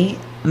around me,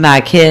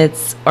 my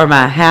kids, or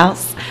my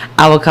house,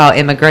 I will call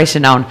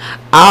immigration on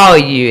all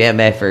you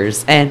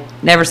MFers, and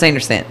never seen her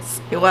since.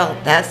 Well,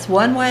 that's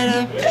one way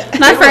to.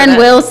 My friend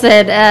Will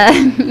said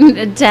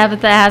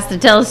Tabitha has to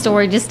tell a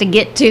story just to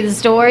get to the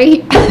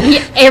story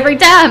every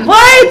time.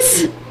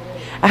 What?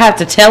 I have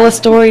to tell a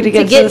story to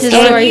get get to the to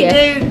story? story. And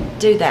yeah. you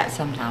do that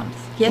sometimes.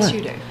 Yes, What?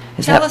 you do.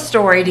 Is Tell that- a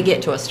story to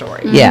get to a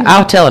story. Yeah,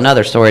 I'll tell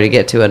another story to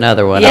get to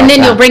another one. all And the then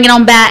you'll time. bring it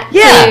on back.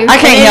 Yeah, too. I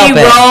can't And help you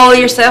it. roll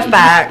yourself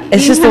back.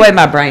 It's just the way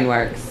my brain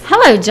works.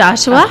 Hello,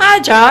 Joshua. Hi,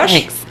 Josh.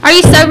 Thanks. Are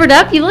you sobered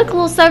up? You look a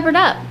little sobered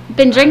up.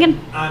 Been drinking?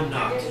 I'm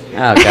not.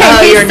 Oh, he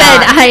God. you're said,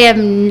 not. I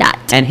am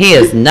not. And he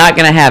is not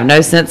going to have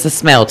no sense of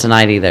smell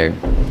tonight either.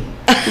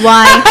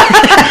 Why?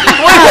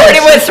 We already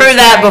went through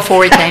that before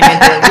we came in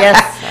here.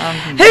 Yes.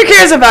 Who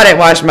cares if I didn't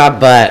wash my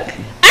butt?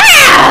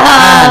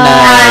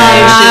 I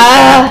knew she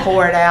was going to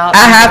pour it out.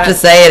 I have to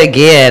say it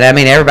again. I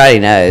mean, everybody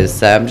knows.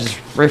 So I'm just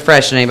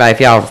refreshing anybody if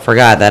y'all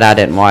forgot that I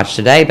didn't wash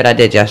today, but I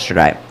did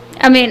yesterday.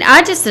 I mean,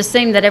 I just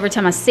assume that every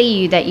time I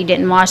see you that you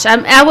didn't wash.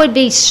 I would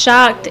be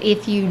shocked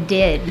if you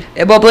did.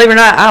 Well, believe it or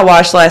not, I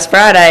washed last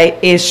Friday.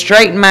 Is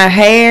straightened my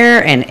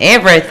hair and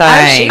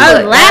everything.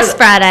 Oh, last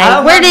Friday.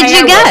 Where her did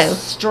you hair go?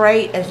 was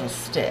straight as a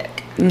stick.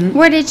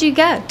 Where did you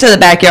go? To the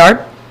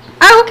backyard.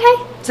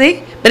 Oh, okay.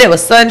 See? But it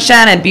was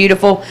sunshine and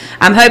beautiful.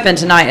 I'm hoping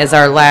tonight is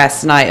our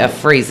last night of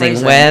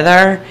freezing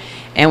weather,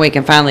 and we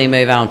can finally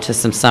move on to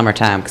some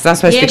summertime because I'm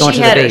supposed to Yeah, be going she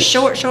to had the her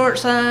beach.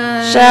 shorts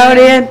on. Showed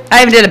in.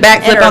 I even did a And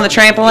backflip her- on the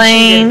She did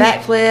trampoline. a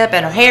backflip,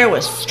 and her hair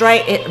was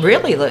straight. It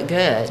really looked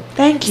good.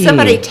 Thank you.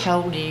 Somebody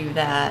told you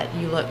that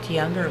you looked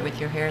younger with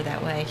your hair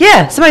that way.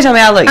 Yeah, somebody told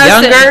me I look I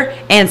was younger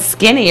and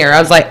skinnier.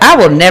 I was like, I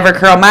will never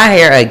curl my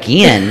hair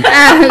again.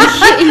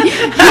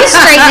 You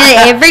straighten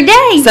it every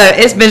day. So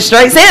it's been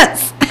straight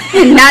since.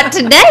 Not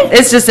today.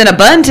 It's just in a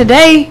bun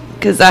today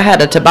because I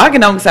had a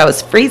toboggan on because I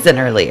was freezing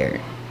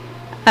earlier.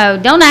 Oh,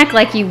 don't act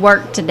like you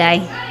work today.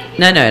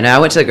 No, I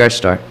went to the grocery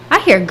store. I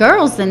hear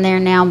girls in there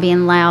now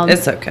being loud.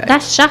 It's okay.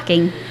 That's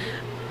shocking.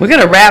 We're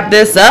going to wrap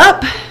this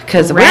up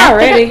because we're Wrap it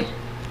already up.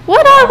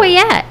 What are we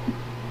at?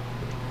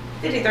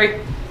 53.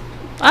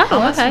 Oh,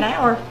 Almost an okay.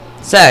 hour.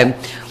 So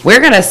we're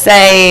going to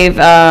save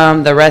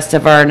the rest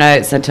of our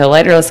notes until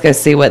later. Let's go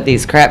see what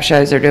these crap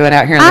shows are doing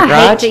out here in the I hate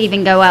garage. to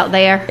even go out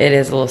there. It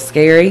is a little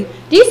scary.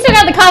 Do you still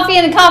got the coffee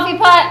in the coffee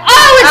pot? Oh,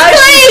 Oh,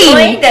 it's she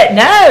clean. cleaned it.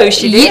 No,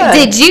 she did.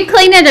 Did you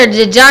clean it, or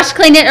did Josh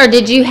clean it, or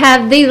did you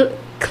have the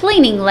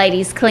cleaning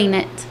ladies clean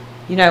it?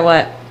 You know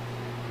what?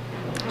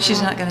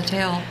 She's not going to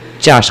tell.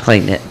 Josh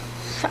cleaned it.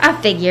 I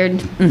figured.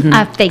 Mm-hmm.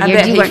 I I figured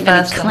bet you he weren't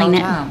going fussed to the clean whole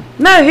it. time.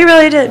 No, he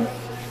really did.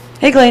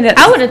 He cleaned it.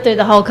 I would have threw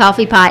the whole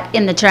coffee pot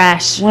in the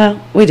trash. Well,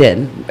 we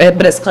did.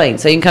 But it's clean,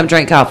 so you can come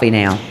drink coffee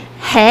now.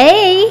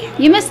 Hey,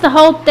 you missed the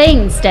whole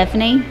thing,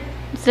 Stephanie.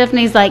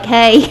 Stephanie's like,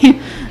 hey,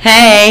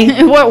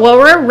 Hey.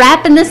 we're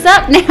wrapping this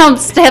up now,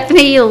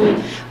 Stephanie.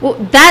 Well,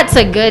 that's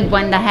a good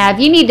one to have.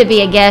 You need to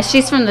be a guest.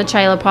 She's from the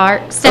trailer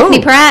park. Stephanie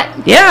Ooh.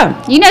 Pratt.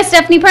 Yeah. You know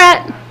Stephanie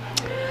Pratt?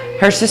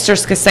 Her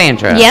sister's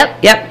Cassandra.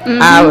 Yep. Yep.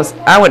 Mhm.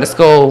 I went to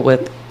school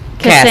with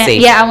Cassie.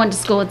 Yeah, I went to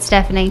school with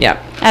Stephanie.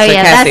 Yep. Oh, So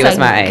yeah, Cassie that's was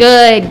my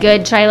a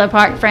good trailer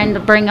park friend to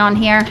bring on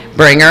here.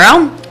 Bring her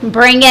on.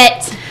 Bring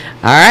it.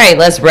 All right,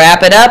 let's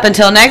wrap it up.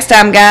 Until next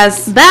time,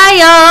 guys. Bye,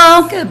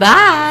 y'all.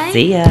 Goodbye.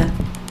 See ya.